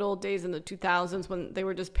 Remember the good old days in the 2000s when they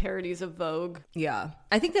were just parodies of Vogue? Yeah.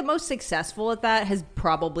 I think the most successful at that has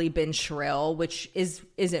probably been Shrill, which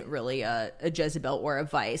isn't really a Jezebel or a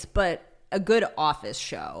Vice, but a good office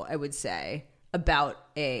show, I would say, about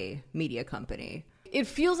a media company. It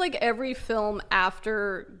feels like every film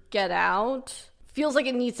after Get Out feels like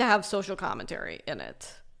it needs to have social commentary in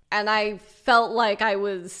it. And I felt like I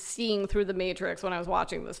was seeing through the Matrix when I was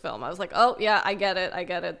watching this film. I was like, oh, yeah, I get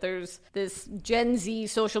it. There's this Gen Z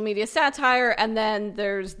social media satire, and then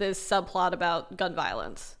there's this subplot about gun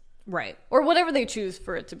violence. Right. Or whatever they choose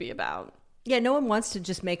for it to be about. Yeah, no one wants to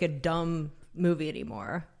just make a dumb movie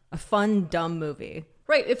anymore. A fun, dumb movie.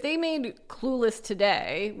 Right. If they made Clueless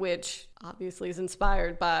today, which obviously is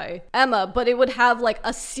inspired by Emma, but it would have like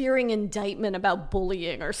a searing indictment about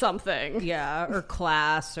bullying or something. Yeah, or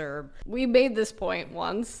class or... We made this point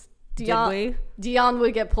once. Did we? Dion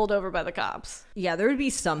would get pulled over by the cops. Yeah, there would be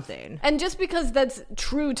something. And just because that's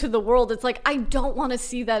true to the world, it's like, I don't want to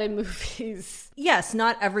see that in movies. Yes,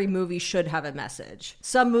 not every movie should have a message.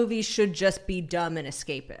 Some movies should just be dumb and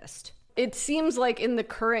escapist. It seems like in the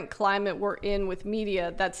current climate we're in with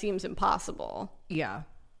media, that seems impossible. Yeah.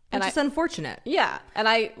 And it's unfortunate. Yeah. And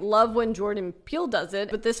I love when Jordan Peele does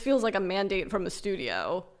it, but this feels like a mandate from a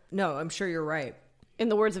studio. No, I'm sure you're right. In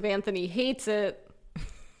the words of Anthony, hates it.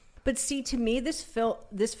 But see, to me, this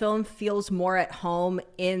film feels more at home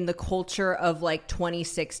in the culture of like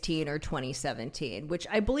 2016 or 2017, which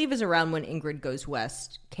I believe is around when Ingrid Goes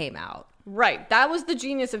West came out. Right. That was the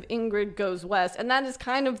genius of Ingrid Goes West. And that is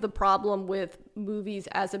kind of the problem with movies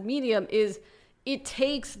as a medium, is it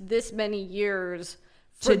takes this many years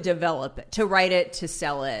to develop it, to write it, to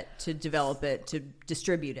sell it, to develop it, to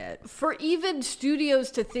distribute it. For even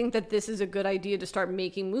studios to think that this is a good idea to start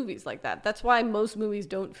making movies like that. That's why most movies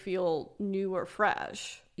don't feel new or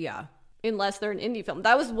fresh. Yeah. Unless they're an indie film.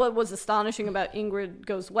 That was what was astonishing about Ingrid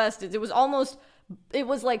Goes West, is it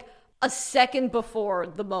was like a second before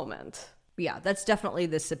the moment. Yeah, that's definitely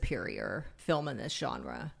the superior film in this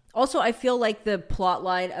genre. Also, I feel like the plot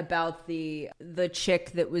line about the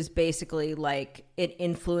chick that was basically like an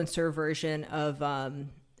influencer version of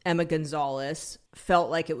Emma Gonzalez felt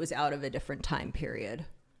like it was out of a different time period.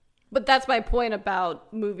 But that's my point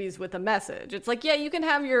about movies with a message. It's like, yeah, you can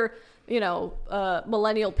have your,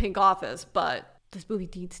 millennial pink office, but this movie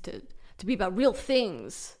needs to be about real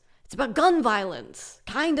things. It's about gun violence,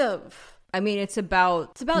 kind of. I mean, it's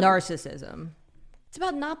about narcissism. It's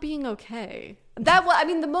about not being okay.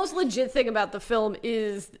 The most legit thing about the film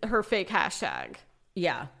is her fake hashtag.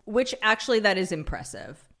 Yeah, which actually that is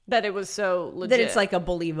impressive. That it was so legit. That it's like a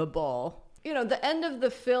believable. The end of the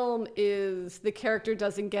film is the character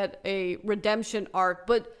doesn't get a redemption arc,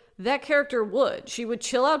 but that character would. She would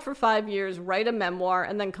chill out for 5 years, write a memoir,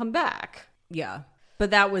 and then come back. Yeah.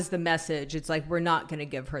 But that was the message. It's like, we're not going to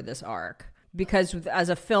give her this arc. Because as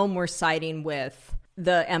a film, we're siding with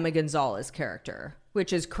the Emma Gonzalez character,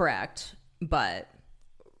 which is correct, but...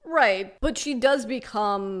 Right, but she does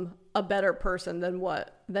become a better person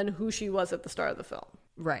than who she was at the start of the film.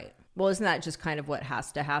 Right. Well, isn't that just kind of what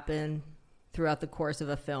has to happen throughout the course of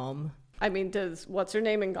a film? I mean, does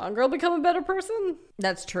What's-Her-Name in Gone Girl become a better person?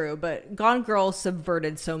 That's true, but Gone Girl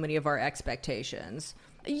subverted so many of our expectations.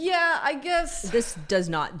 Yeah, I guess. This does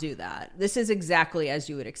not do that. This is exactly as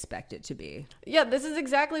you would expect it to be. Yeah, this is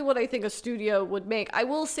exactly what I think a studio would make. I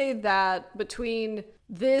will say that between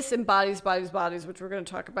this and Bodies, which we're going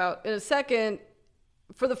to talk about in a second,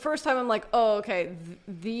 for the first time I'm like, oh, okay,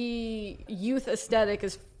 the youth aesthetic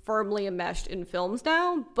is firmly enmeshed in films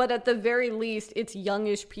now, but at the very least, it's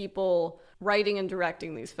youngish people writing and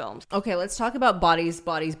directing these films. Okay, let's talk about Bodies.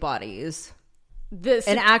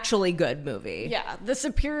 An actually good movie. Yeah, the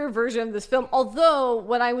superior version of this film. Although,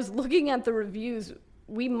 when I was looking at the reviews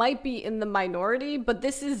we might be in the minority, but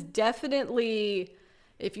this is definitely,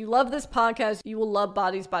 if you love this podcast, you will love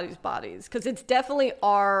Bodies, Bodies, Bodies, because it's definitely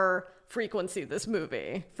our frequency, this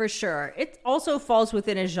movie. For sure. It also falls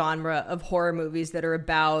within a genre of horror movies that are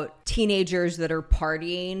about teenagers that are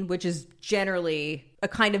partying, which is generally a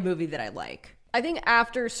kind of movie that I like. I think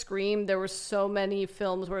after Scream, there were so many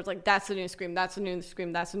films where it's like, that's the new Scream, that's the new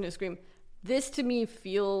Scream, that's the new Scream. This to me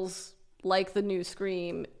feels like the new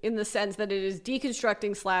Scream in the sense that it is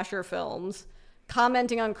deconstructing slasher films,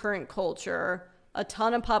 commenting on current culture, a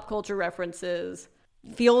ton of pop culture references.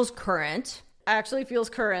 Feels current. Actually feels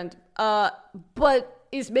current, but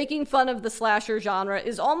is making fun of the slasher genre,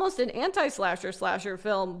 is almost an anti-slasher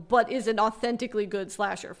film, but is an authentically good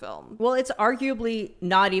slasher film. Well, it's arguably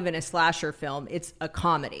not even a slasher film. It's a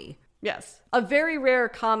comedy. Yes. A very rare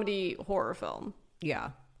comedy horror film.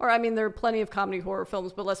 Yeah. Or, I mean, there are plenty of comedy horror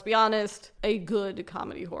films, but let's be honest, a good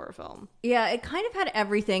comedy horror film. Yeah, it kind of had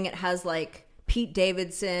everything. It has, like, Pete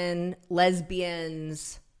Davidson,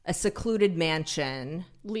 lesbians, a secluded mansion.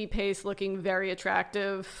 Lee Pace looking very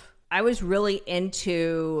attractive. I was really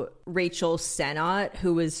into Rachel Sennott,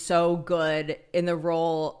 who was so good in the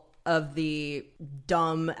role of the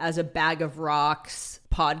dumb as a bag of rocks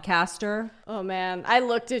podcaster. Oh, man. I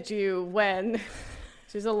looked at you when...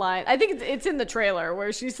 She's a line. I think it's in the trailer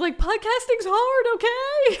where she's like, podcasting's hard,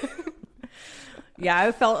 okay? Yeah,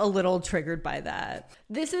 I felt a little triggered by that.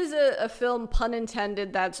 This is a film, pun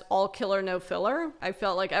intended, that's all killer, no filler. I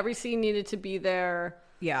felt like every scene needed to be there.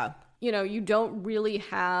 Yeah. You know, you don't really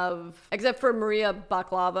have, except for Maria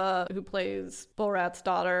Baklava, who plays Borat's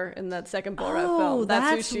daughter in that second Borat film.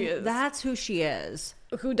 That's who she is. That's who she is.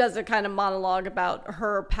 Who does a kind of monologue about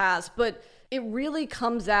her past. But it really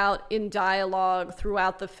comes out in dialogue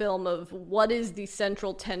throughout the film of what is the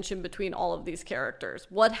central tension between all of these characters.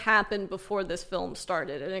 What happened before this film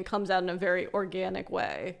started? And it comes out in a very organic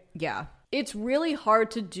way. Yeah. It's really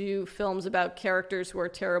hard to do films about characters who are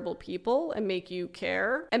terrible people and make you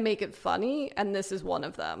care and make it funny, and this is one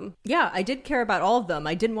of them. Yeah, I did care about all of them.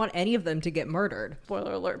 I didn't want any of them to get murdered.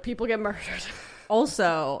 Spoiler alert, people get murdered.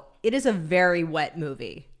 Also, it is a very wet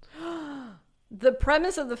movie. The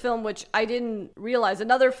premise of the film, which I didn't realize,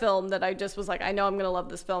 another film that I just was like, I know I'm going to love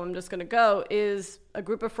this film, I'm just going to go, is a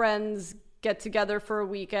group of friends get together for a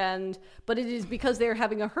weekend, but it is because they're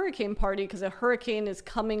having a hurricane party because a hurricane is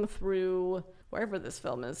coming through wherever this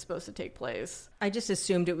film is supposed to take place. I just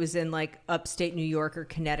assumed it was in like upstate New York or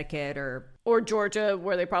Connecticut or Georgia,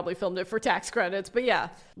 where they probably filmed it for tax credits. But yeah,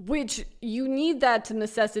 which you need that to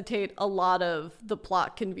necessitate a lot of the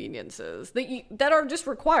plot conveniences that are just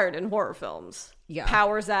required in horror films. Yeah.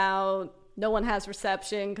 Power's out. No one has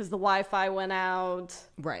reception because the Wi-Fi went out.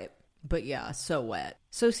 Right. But yeah, so wet.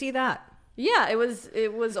 So see that. Yeah, it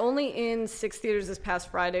was only in 6 theaters this past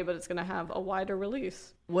Friday, but it's going to have a wider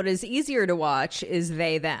release. What is easier to watch is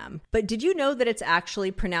They, Them. But did you know that it's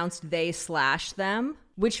actually pronounced They/Them,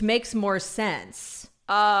 which makes more sense?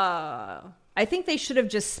 I think they should have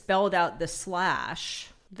just spelled out the slash.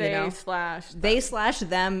 They/Them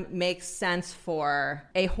makes sense for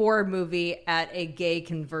a horror movie at a gay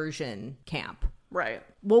conversion camp. Right.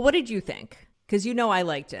 Well, what did you think? Because you know I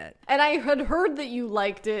liked it. And I had heard that you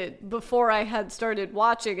liked it before I had started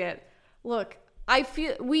watching it. Look, I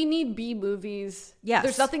feel we need B movies. Yes.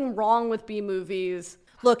 There's nothing wrong with B movies.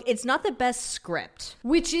 Look, it's not the best script.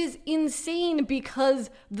 Which is insane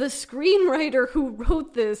because the screenwriter who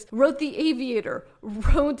wrote this, wrote The Aviator,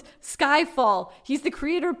 wrote Skyfall. He's the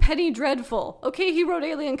creator of Penny Dreadful. Okay, he wrote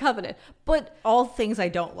Alien Covenant. But all things I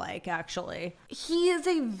don't like, actually. He is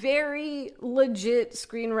a very legit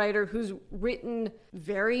screenwriter who's written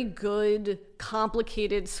very good,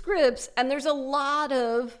 complicated scripts. And there's a lot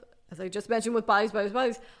of, as I just mentioned with Bodies,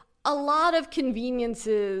 a lot of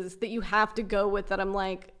conveniences that you have to go with that I'm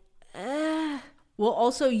like, eh. Well,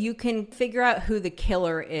 also, you can figure out who the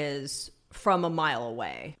killer is from a mile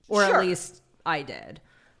away. Or Sure. At least I did.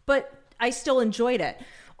 But I still enjoyed it.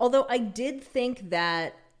 Although I did think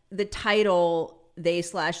that the title,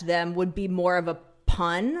 They/Them, would be more of a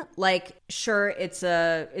pun. Like, sure, it's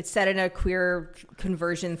set in a queer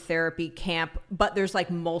conversion therapy camp, but there's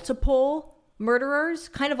like multiple murderers,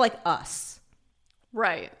 kind of like Us.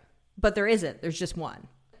 Right. But there isn't. There's just one.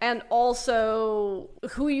 And also,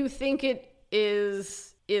 who you think it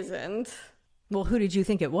is, isn't. Well, who did you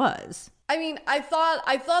think it was? I mean, I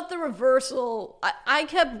thought the reversal, I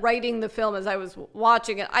kept writing the film as I was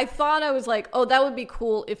watching it. I thought I was like, oh, that would be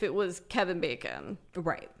cool if it was Kevin Bacon.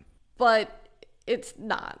 Right. But it's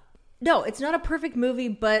not. No, it's not a perfect movie,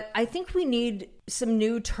 but I think we need some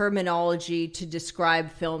new terminology to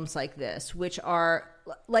describe films like this, which are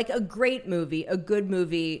like a great movie, a good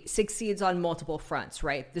movie succeeds on multiple fronts,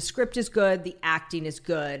 right? The script is good, the acting is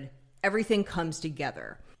good, everything comes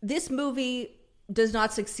together. This movie does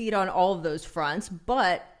not succeed on all of those fronts,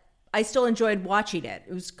 but I still enjoyed watching it.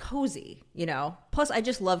 It was cozy, you know? Plus, I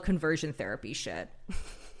just love conversion therapy shit.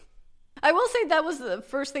 I will say that was the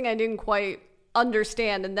first thing I didn't quite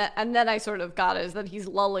understand, and then I sort of got it, is that he's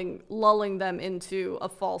lulling them into a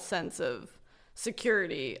false sense of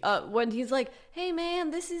security when he's like, hey man,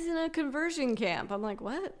 this isn't a conversion camp. I'm like,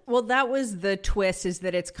 what? Well, that was the twist, is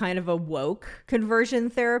that it's kind of a woke conversion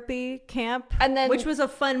therapy camp, and then, which was a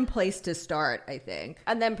fun place to start, I think.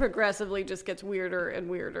 And then progressively just gets weirder and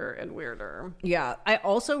weirder and weirder. Yeah. I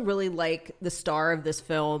also really like the star of this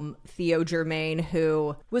film, Theo Germain,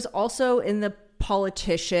 who was also in The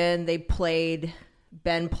Politician. They played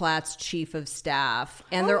Ben Platt's chief of staff,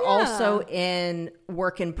 and they're also in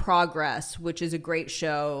Work in Progress, which is a great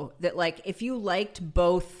show that, like, if you liked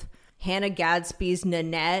both Hannah Gadsby's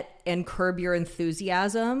Nanette and Curb Your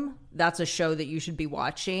Enthusiasm, that's a show that you should be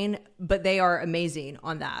watching. But they are amazing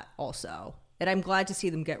on that also, and I'm glad to see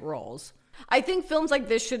them get roles. I think films like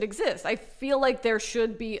this should exist. I feel like there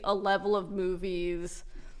should be a level of movies.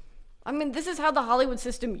 I mean, this is how the Hollywood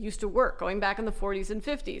system used to work, going back in the 40s and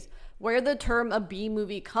 50s. Where the term a B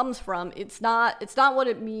movie comes from, it's not what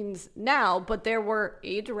it means now, but there were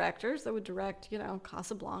A directors that would direct, you know,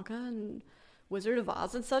 Casablanca and Wizard of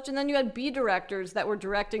Oz and such, and then you had B directors that were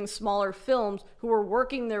directing smaller films who were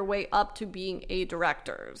working their way up to being A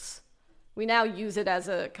directors. We now use it as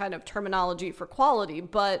a kind of terminology for quality,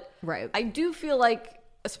 but right. I do feel like,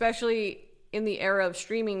 especially in the era of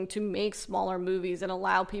streaming, to make smaller movies and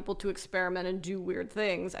allow people to experiment and do weird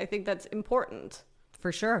things, I think that's important.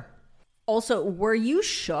 For sure. Also, were you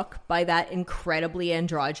shook by that incredibly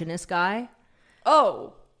androgynous guy?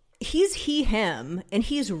 Oh. He's him, and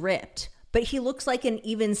he's ripped, but he looks like an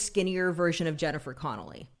even skinnier version of Jennifer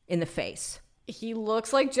Connelly in the face. He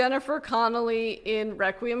looks like Jennifer Connelly in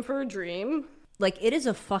Requiem for a Dream. Like, it is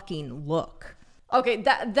a fucking look. Okay,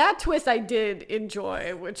 that twist I did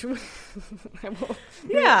enjoy, which we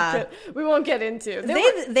won't get into.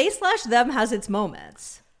 They slash them has its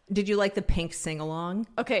moments. Did you like the pink sing-along?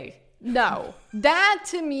 Okay, no. That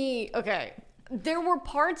to me, okay, there were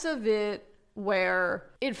parts of it where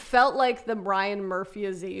it felt like the Ryan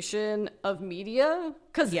Murphyization of media.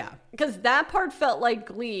 Because that part felt like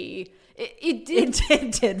Glee. It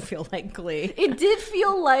did feel like Glee. It did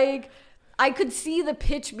feel like I could see the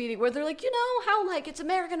pitch meeting where they're like, you know how, like, it's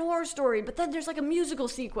American Horror Story, but then there's like a musical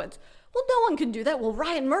sequence. Well, no one can do that. Well,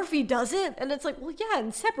 Ryan Murphy does it. And it's like, well, yeah,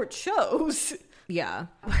 in separate shows. Yeah.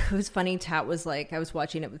 It was funny. Tat was like, I was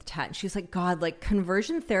watching it with Tat, and she's like, God, like,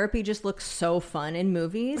 conversion therapy just looks so fun in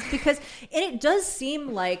movies, because and it does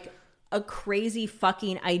seem like a crazy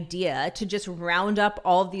fucking idea to just round up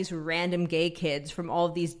all of these random gay kids from all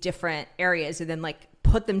of these different areas and then, like,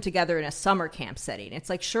 put them together in a summer camp setting. It's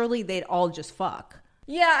like, surely they'd all just fuck.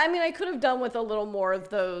 Yeah, I mean, I could have done with a little more of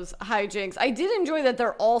those hijinks. I did enjoy that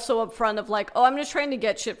they're also upfront of like, oh, I'm just trying to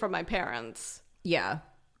get shit from my parents. Yeah.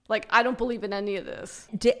 Like, I don't believe in any of this.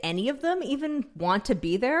 Did any of them even want to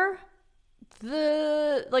be there?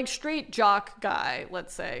 The, like, straight jock guy,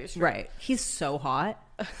 let's say. Right. He's so hot.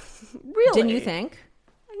 Really? Didn't you think?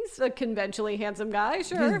 He's a conventionally handsome guy,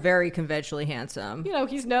 sure. He's very conventionally handsome. You know,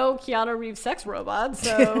 he's no Keanu Reeves sex robot,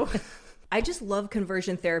 so... I just love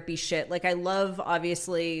conversion therapy shit. Like, I love,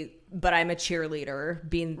 obviously, But I'm a Cheerleader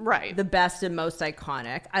being the best and most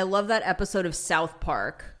iconic. I love that episode of South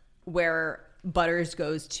Park where Butters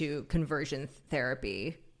goes to conversion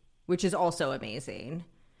therapy, which is also amazing.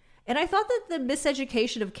 And I thought that The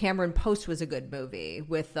Miseducation of Cameron Post was a good movie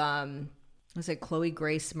with, was it Chloe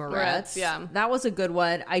Grace Moretz? Yeah. That was a good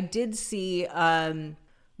one. I did see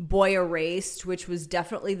Boy Erased, which was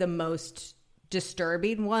definitely the most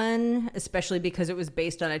disturbing one, especially because it was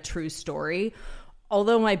based on a true story.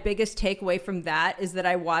 Although my biggest takeaway from that is that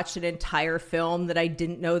I watched an entire film that I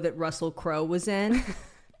didn't know that Russell Crowe was in.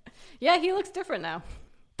 Yeah, he looks different now.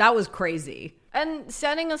 That was crazy. And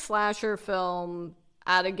setting a slasher film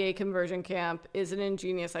at a gay conversion camp is an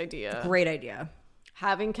ingenious idea. Great idea.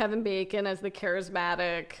 Having Kevin Bacon as the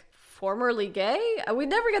charismatic, formerly gay? We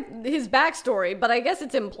never get his backstory, but I guess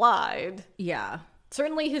it's implied. Yeah.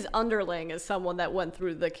 Certainly his underling is someone that went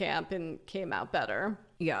through the camp and came out better.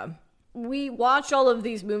 Yeah. We watch all of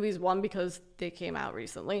these movies, one, because they came out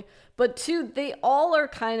recently, but two, they all are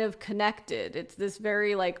kind of connected. It's this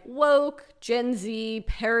very, like, woke Gen Z,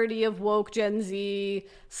 parody of woke Gen Z,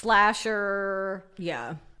 slasher.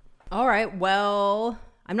 Yeah. All right, well,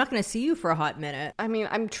 I'm not going to see you for a hot minute. I mean,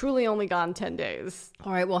 I'm truly only gone 10 days.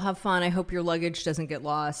 All right, well, have fun. I hope your luggage doesn't get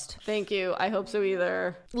lost. Thank you. I hope so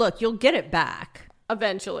either. Look, you'll get it back.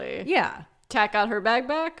 Eventually. Yeah. Kat got her bag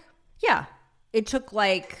back? Yeah. It took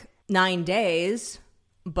like 9 days,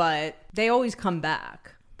 but they always come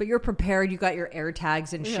back. But you're prepared. You got your air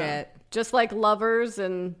tags and shit. Just like lovers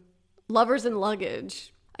and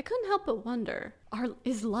luggage. I couldn't help but wonder,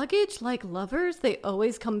 is luggage like lovers? They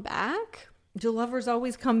always come back? Do lovers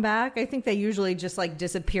always come back? I think they usually just like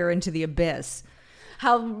disappear into the abyss.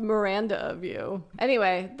 How Miranda of you.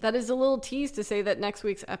 Anyway, that is a little tease to say that next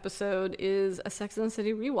week's episode is a Sex and the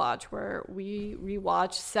City rewatch where we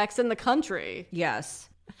rewatch Sex in the Country. Yes.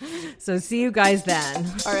 So see you guys then.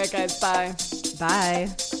 All right, guys. Bye. Bye.